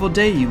a beautiful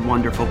day, you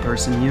wonderful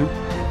person, you.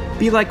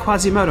 Be like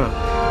Quasimodo,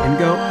 and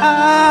go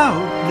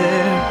out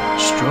there,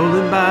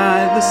 strolling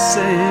by the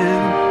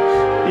sand.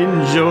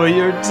 Enjoy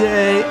your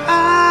day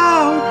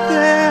out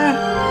there,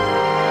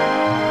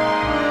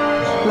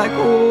 like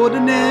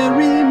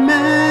ordinary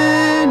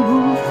men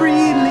who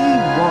freely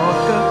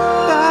walk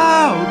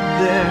about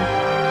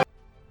there.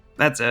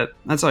 That's it.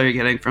 That's all you're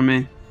getting from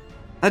me.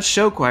 That's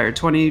show choir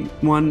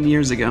 21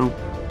 years ago.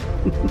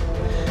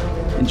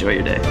 Enjoy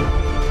your day.